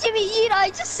name. Wait, Jimmy, you know, I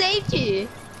just saved you.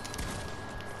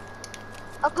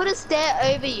 I put a stair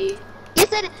over you. You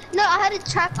said no. I had a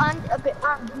trap on a bit.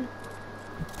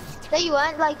 No, you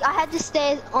weren't. Like I had the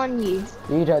stairs on you.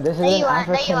 Vito, this is No, an you weren't.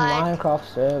 No, you African weren't. Minecraft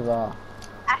server.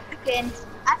 African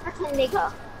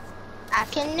nigga.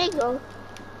 African nigga.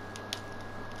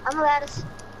 I'm allowed to.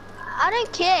 I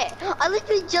don't care. I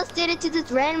literally just did it to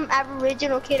this random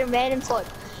Aboriginal kid in random thought.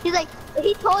 He's like,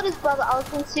 he told his brother I was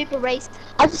being super racist.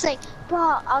 I was just saying, bro,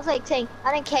 I was like saying,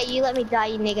 I don't care, you let me die,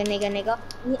 you nigga, nigga, nigga.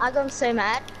 And I got him so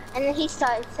mad. And then he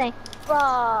started saying,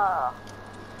 bro.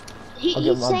 He's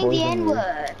saying the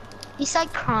N-word. He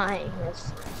started crying.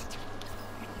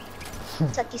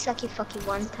 Sucky, sucky, fucky,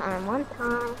 one time.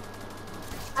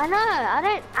 I know, I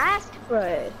don't act,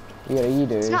 bro. Yeah, you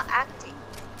do. It's not acting.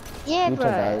 Yeah, Utah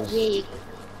bro. does.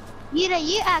 Yeah,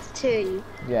 you act too.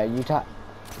 Yeah, Utah.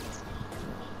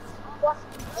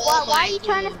 Why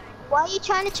are you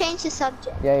trying to change the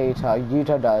subject? Yeah,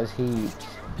 Utah does. He.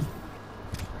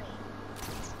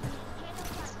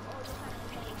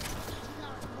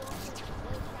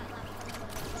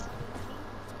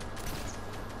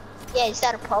 Yeah, is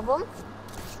that a problem?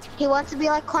 He wants to be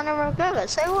like Conor McGregor,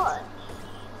 so what?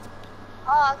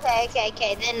 Oh, okay.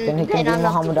 Then he can be I'm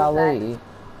not Muhammad gonna do that. Ali.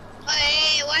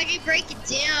 Hey, why'd you break it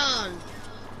down?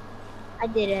 I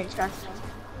didn't trust him.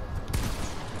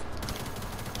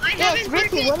 I Yeah, it's haven't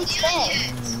broken Ricky. it What he down said.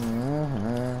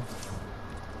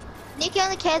 yet. Nick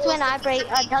only cares when I break.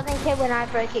 Doesn't care when I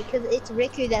break it because it's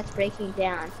Riku that's breaking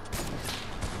down.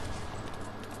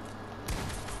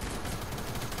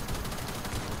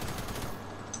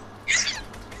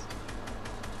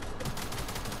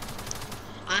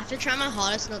 I have to try my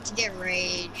hardest not to get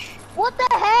rage. What the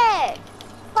heck?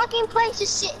 Fucking place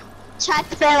is shit. Trap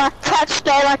spammer.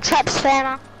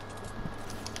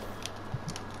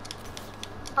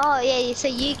 Oh yeah, so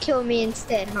you kill me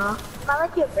instead, huh? Am I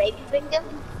like your baby victim?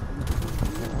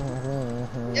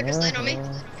 Yeah, just land on me.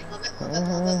 Love it.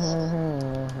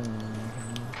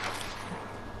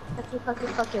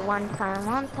 Fucking one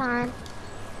time.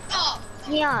 Oh!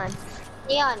 Neon,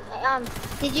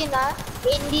 did you know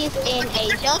India's in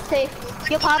Asia? So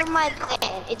you're part of my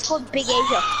clan. It's called Big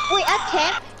Asia. Wait, at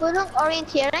camp, we're not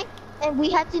orienteering, and we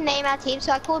had to name our team,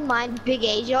 so I called mine Big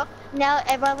Asia. Now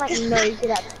everyone like knows it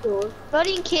at school. Not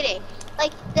even kidding.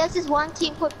 Like, there's this one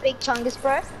team called Big Chungus,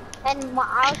 bro, and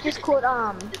I was just called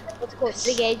what's called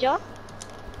Big Asia.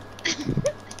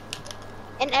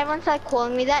 And everyone started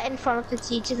calling me that in front of the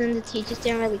teachers, and the teachers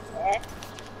didn't really care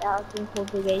that I was being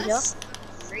called Big Asia. That's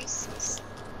racist.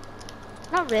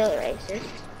 Not really racist.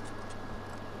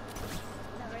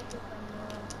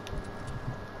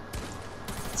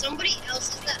 Somebody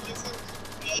else's that isn't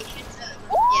Asian.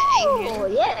 Oh,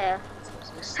 yeah.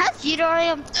 How's you already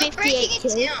on Stop 58 breaking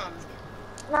kills? it down.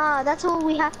 Nah, that's all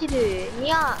we have to do.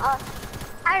 Yeah,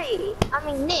 Harry, I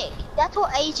mean Nick, that's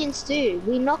what Asians do.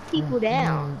 We knock people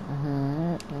down.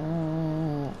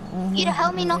 You to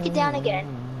help me knock it down again.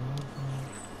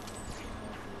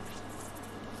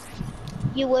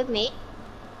 You with me?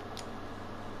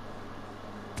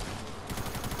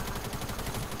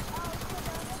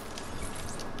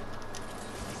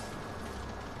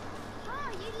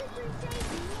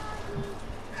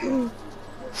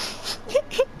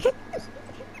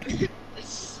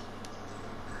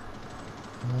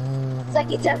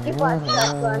 Sucky, sucky, one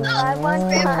time.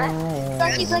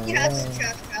 Sucky,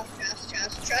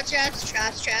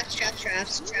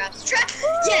 Traps.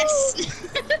 Yes.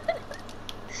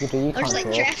 You I was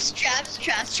like can't traps.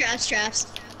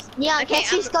 Yeah, I Okay, guess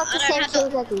he's got the same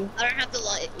kills as you. I don't have the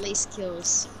least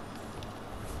kills.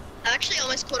 I actually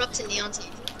almost caught up to Neon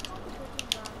team.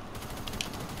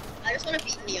 I just want to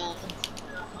beat Neon.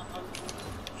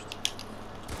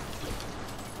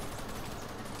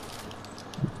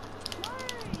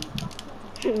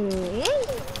 Give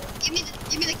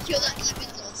me the kill that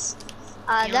evens us.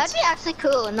 That'd be actually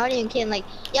cool. Not even kidding. Like,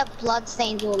 you have blood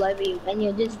stains all over you, and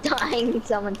you're just dying in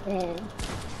someone's hand.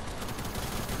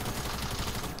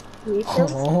 You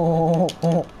feel?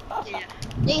 Yeah.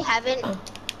 No, you haven't.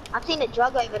 I've seen a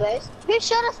drug overdose. Who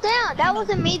shut us down? That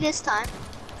wasn't me this time.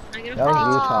 I'm gonna That was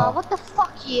find Utah. What the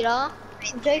fuck, Yuta?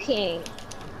 I'm joking.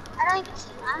 No,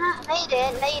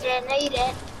 you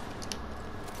didn't.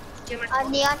 you my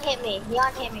Neon hit me.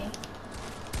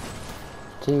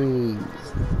 Jeez.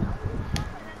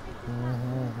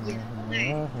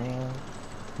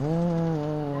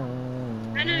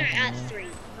 No, at 3.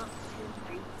 Not 2,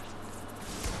 3.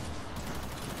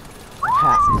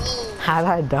 How'd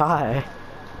I die?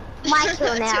 My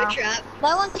kill now. Trap.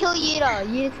 No one kill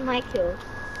Yuta. Use my kill.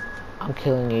 I'm I'm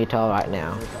killing Utah right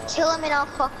now. Kill him and I'll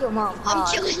fuck your mom. I'm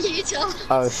hard. killing you, Tom.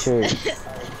 Oh shoot.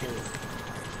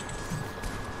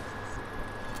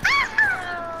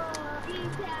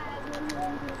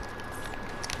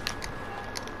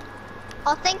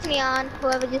 Oh, thanks, Leon.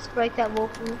 Whoever just broke that wall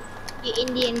for me. You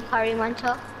Indian curry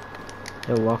muncher.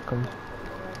 You're welcome.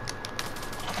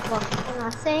 What can I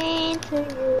say to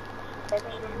you?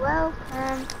 You're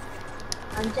welcome.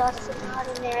 I'm just an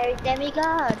ordinary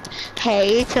demigod.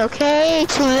 Hey, it's okay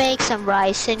to make some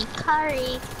rice and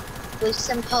curry with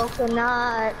some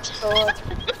coconut sauce.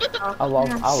 I love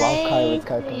curry with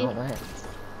coconut, mate.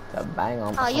 The bang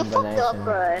on Oh, you fucked up,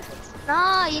 bro.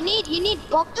 No, you need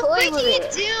bok choy with Breaking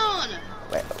it. it down.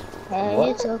 Wait, Hey, what?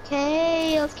 it's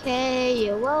okay,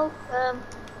 you're welcome.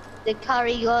 The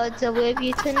curry gods are with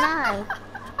you tonight.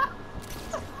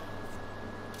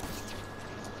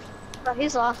 Bro,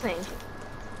 who's laughing?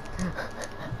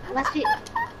 Must be.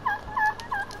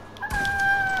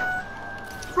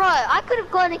 Bro, I could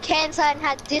have gone to Kansas and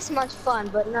had this much fun,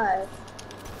 but no.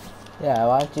 Yeah,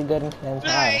 why'd you go to Kansas?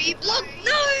 No, you blocked.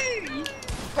 No.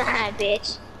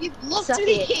 Bitch. You blocked Suck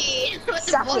me it. at the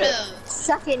Suck bottom. it.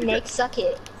 Suck it, Nick, suck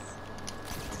it.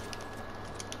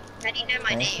 How do you know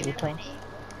my Thank you, name?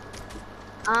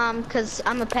 Tom. Cause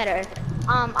I'm a petter.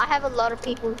 I have a lot of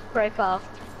people's profile.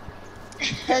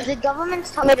 The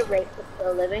government's told me to rape for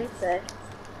a living, so.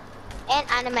 And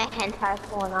anime hentai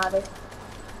porn artist.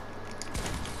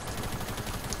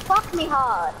 Fuck me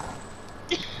hard.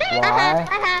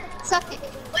 Why? Suck it.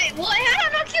 Wait, what? How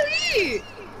did I not kill you?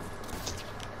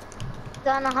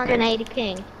 Done 180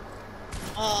 ping.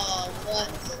 Oh, what?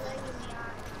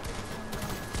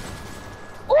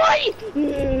 Oi!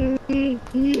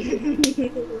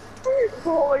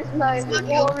 Forest mode,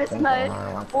 forest mode,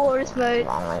 forest mode.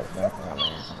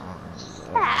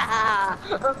 Ah.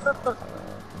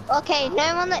 Okay,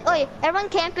 no one. Oi, everyone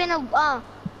camp in a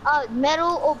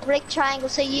metal or brick triangle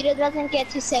so Yuta doesn't get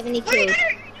to 70 kills.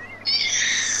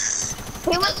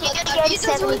 Who wants you to get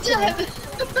 70 kills?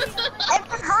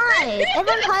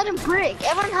 Everyone hide in brick.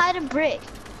 Everyone hide in brick.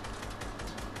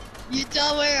 You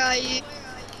tell where are you?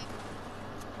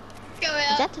 Go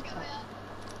out. That's a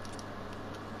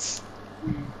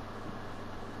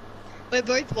We're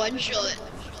both one shot.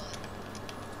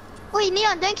 Wait,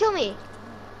 Neon, don't kill me.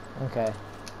 Okay.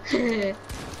 I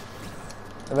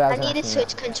need to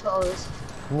switch controls.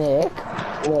 Nick.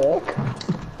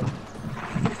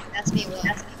 That's me, Will.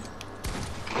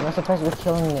 You're not supposed to be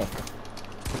killing Nick.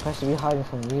 You're supposed to be hiding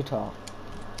from Utah.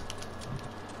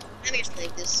 Let me just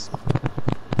leave this.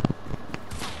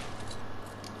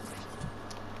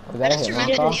 Was I that a just hit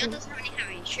remembered marker? Neon doesn't really have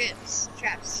any traps.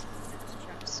 Traps.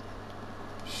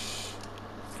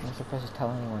 You're not supposed to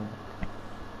tell anyone.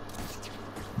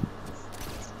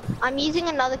 I'm using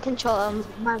another controller.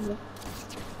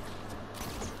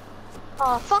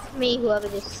 Oh, fuck me, whoever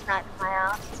just sniped my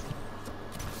ass.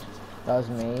 That was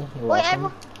me. You're Wait,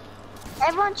 welcome.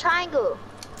 everyone triangle.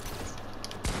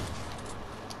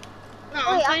 No, Wait,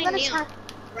 I'm I'm fighting gonna Neon.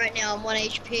 Right now, I'm 1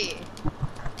 HP.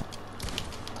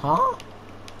 Huh?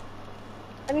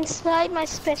 I'm inside my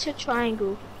special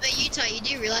triangle. But Utah, you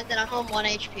do realize that I'm on 1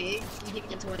 HP? You hit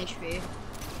me into 1 HP.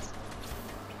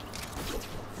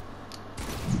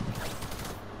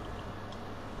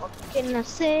 What can I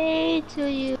say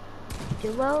to you?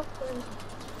 You're welcome.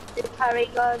 The curry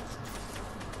gods.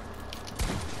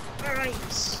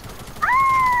 Alright.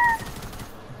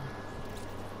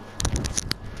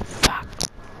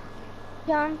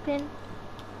 Jumping.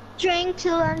 Drink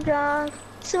till I'm drunk.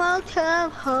 Smoke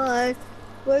up hard.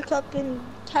 Wake up in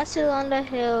castle on the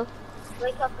hill.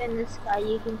 Wake up in the sky.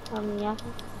 You can tell me up.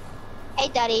 Hey,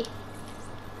 daddy.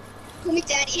 Call me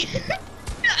daddy.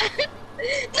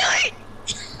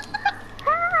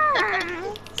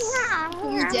 No!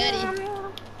 Call me daddy.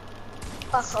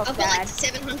 Fuck off, I've got dad. like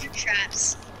 700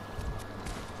 traps.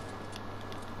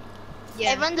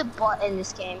 Yeah. Everyone's a bot in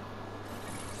this game.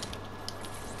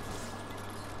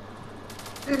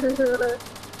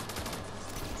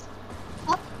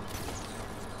 What?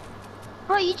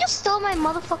 Bro, you just stole my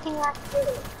motherfucking ass.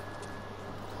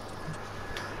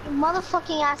 Your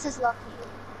motherfucking ass is lucky.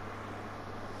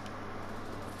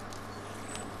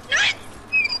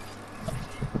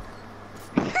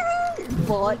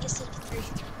 Bot. Just like 3.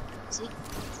 See?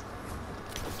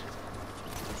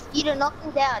 You to knock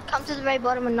them down. Come to the very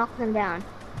bottom and knock them down.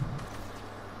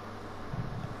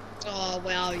 Oh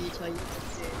wow, Utah, you can do.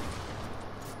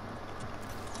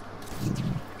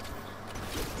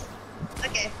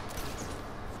 Okay.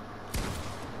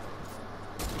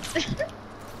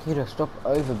 Peter, stop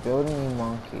overbuilding, you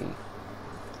monkey.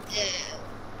 Yeah.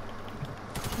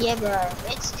 Yeah, bro.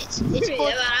 It's Yeah, for.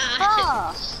 but,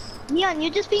 Oh, Neon,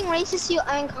 you're just being racist to your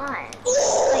own kind.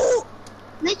 Ooh!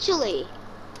 Literally.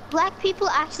 Black people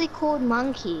are actually called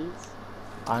monkeys.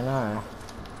 I know.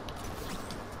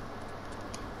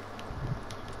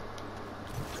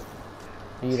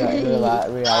 You don't in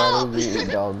reality you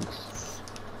eat dogs.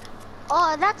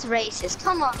 Oh, that's racist.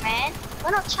 Come on, man.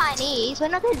 We're not Chinese. We're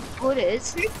not the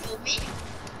Buddhists. Who killed me?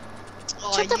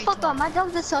 Oh, Shut the you fuck dog. up. My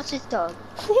dog's a sausage dog.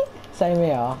 Same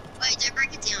here. Wait, don't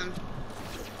break it down.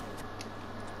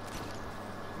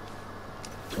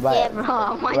 Wait, Yeah,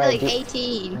 bro. Mine's wait, like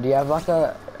 18. do you have like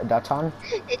a Dachshund?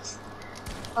 It's...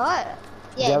 What?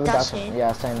 Do you Yeah, have a Dachshund.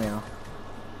 Yeah, same here.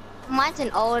 Mine's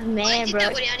an old I man, did bro.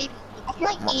 that without even I feel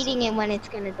like What? eating it when it's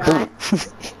gonna die.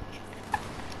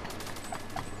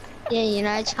 Yeah, you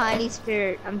know, Chinese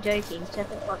spirit. I'm joking. Shut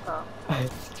the fuck up.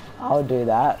 I'll do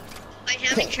that. Wait,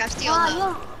 how many traps do you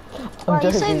Wow, have?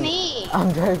 you're so mean.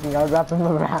 I'm joking. I'll wrap him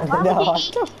around Why in a would you hot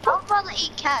eat? dog. I would rather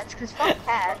eat cats, cause fuck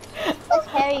cats. That's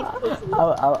hairy pussy.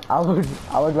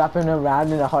 I would wrap him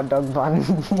around in a hot dog bun.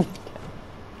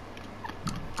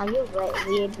 Are you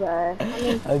weird, bro? I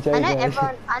mean, I'm joking.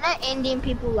 I know Indian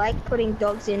people like putting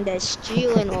dogs in their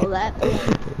stew and all that.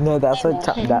 No, that's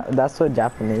what Yeah. that's what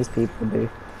Japanese people do.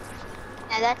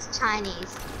 Now that's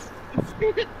Chinese.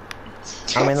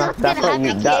 I mean, like,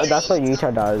 that's what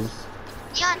Utah does.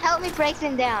 Neon, help me break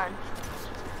them down.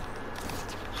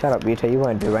 Shut up, Utah. You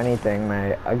won't do anything,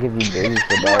 mate. I'll give you booze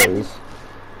for days.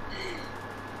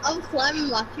 I'm climbing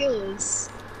my hills.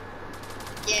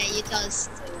 Yeah, you does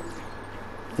too.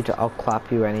 Utah, I'll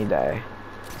clap you any day.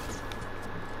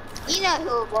 You know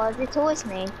who it was. It's always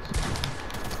me.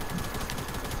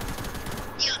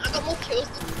 Yeah, I got more kills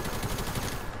than you.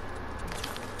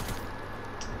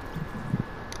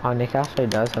 Oh, Nick actually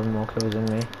does have more kills than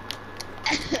me.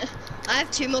 I have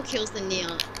 2 more kills than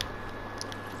Neon.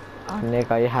 Oh,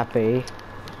 Nick, are you happy?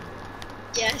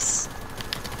 Yes.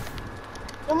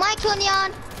 You're my kill,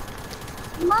 Neon.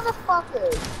 You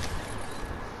motherfucker.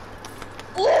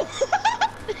 Oh!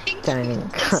 Dang.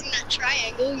 Pressing that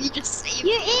triangle, you just saved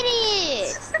You me.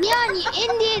 idiot. Neon, you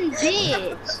Indian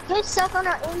bitch. Go suck on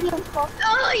our Indian fuck.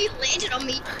 Oh, you landed on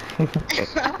me.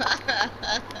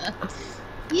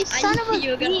 You son I of a knew you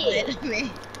were gonna bitch. land on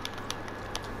me.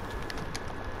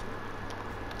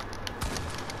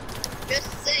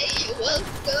 Just say you're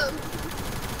welcome.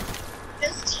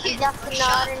 Just hit Just the not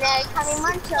shot. an egg, honey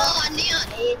muncher. Oh, Neon.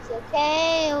 It's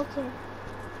okay, okay.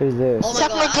 Who's this? Oh my Suck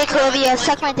God, my I dick, thought I was Olivia, one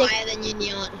suck my kill dick. higher than you,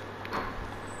 Neon.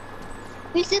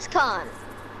 Who's this con?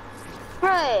 Bro,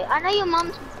 I know your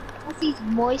mom's pussy's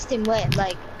moist and wet,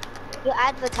 like, you're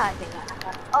advertising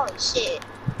that. Oh shit.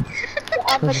 You're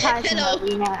advertising that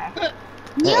we know.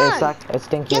 Neon! It's like, it's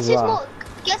stinky as well.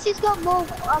 Guess who's got more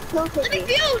kills than Let me you?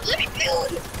 build, let me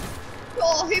build.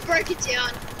 Oh, who broke it down?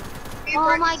 Who Oh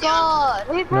broke my it down? god,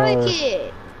 who broke No.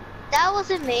 it? That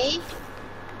wasn't me.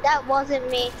 That wasn't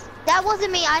me. That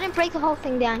wasn't me. I didn't break the whole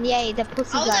thing down. Yay, the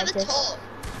pussy I was guy at the did. top.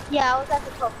 Yeah, I was at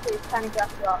the top too, trying to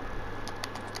just up.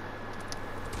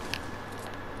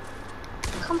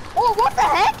 Come. Oh, what the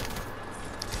heck?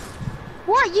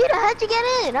 What? You the how'd you get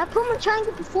in? I put my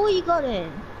triangle before you got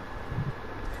in.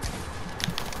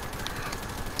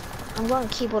 I'm going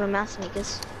keyboard and mouse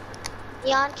makers.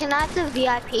 Jan, can I have the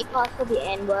VIP pass for the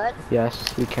N-word?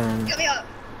 Yes, you can. Get me up.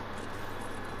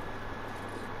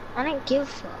 I don't give a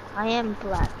fuck. I am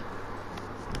black.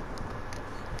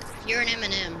 You're an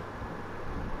M&M.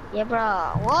 Yeah,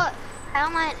 bro. What? How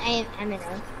am I an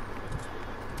M&M?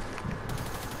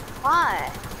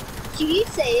 Why? Should you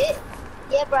say it?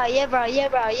 Yeah, bro. Yeah, bro. Yeah,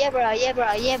 bro. Yeah, bro. Yeah,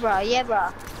 bro. Yeah, bro. Yeah, bro.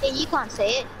 Yeah, you can't say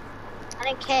it. I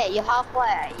don't care. You're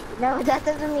halfway. No, that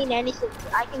doesn't mean anything.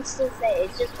 I can still say it.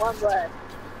 It's just one word.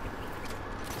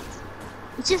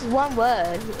 It's just one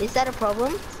word. Is that a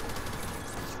problem?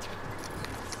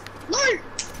 No!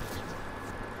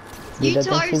 You don't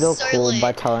Utah think you is look so cool by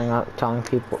lit.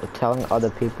 telling other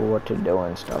people what to do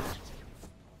and stuff.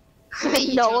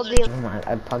 No, Never mind,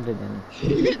 I plugged it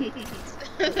in.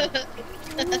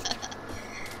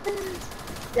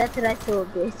 that's what I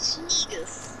thought, bitch.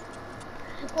 Yes.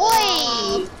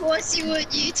 Oi! Of course you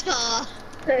would, Utah.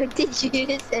 Did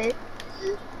you say?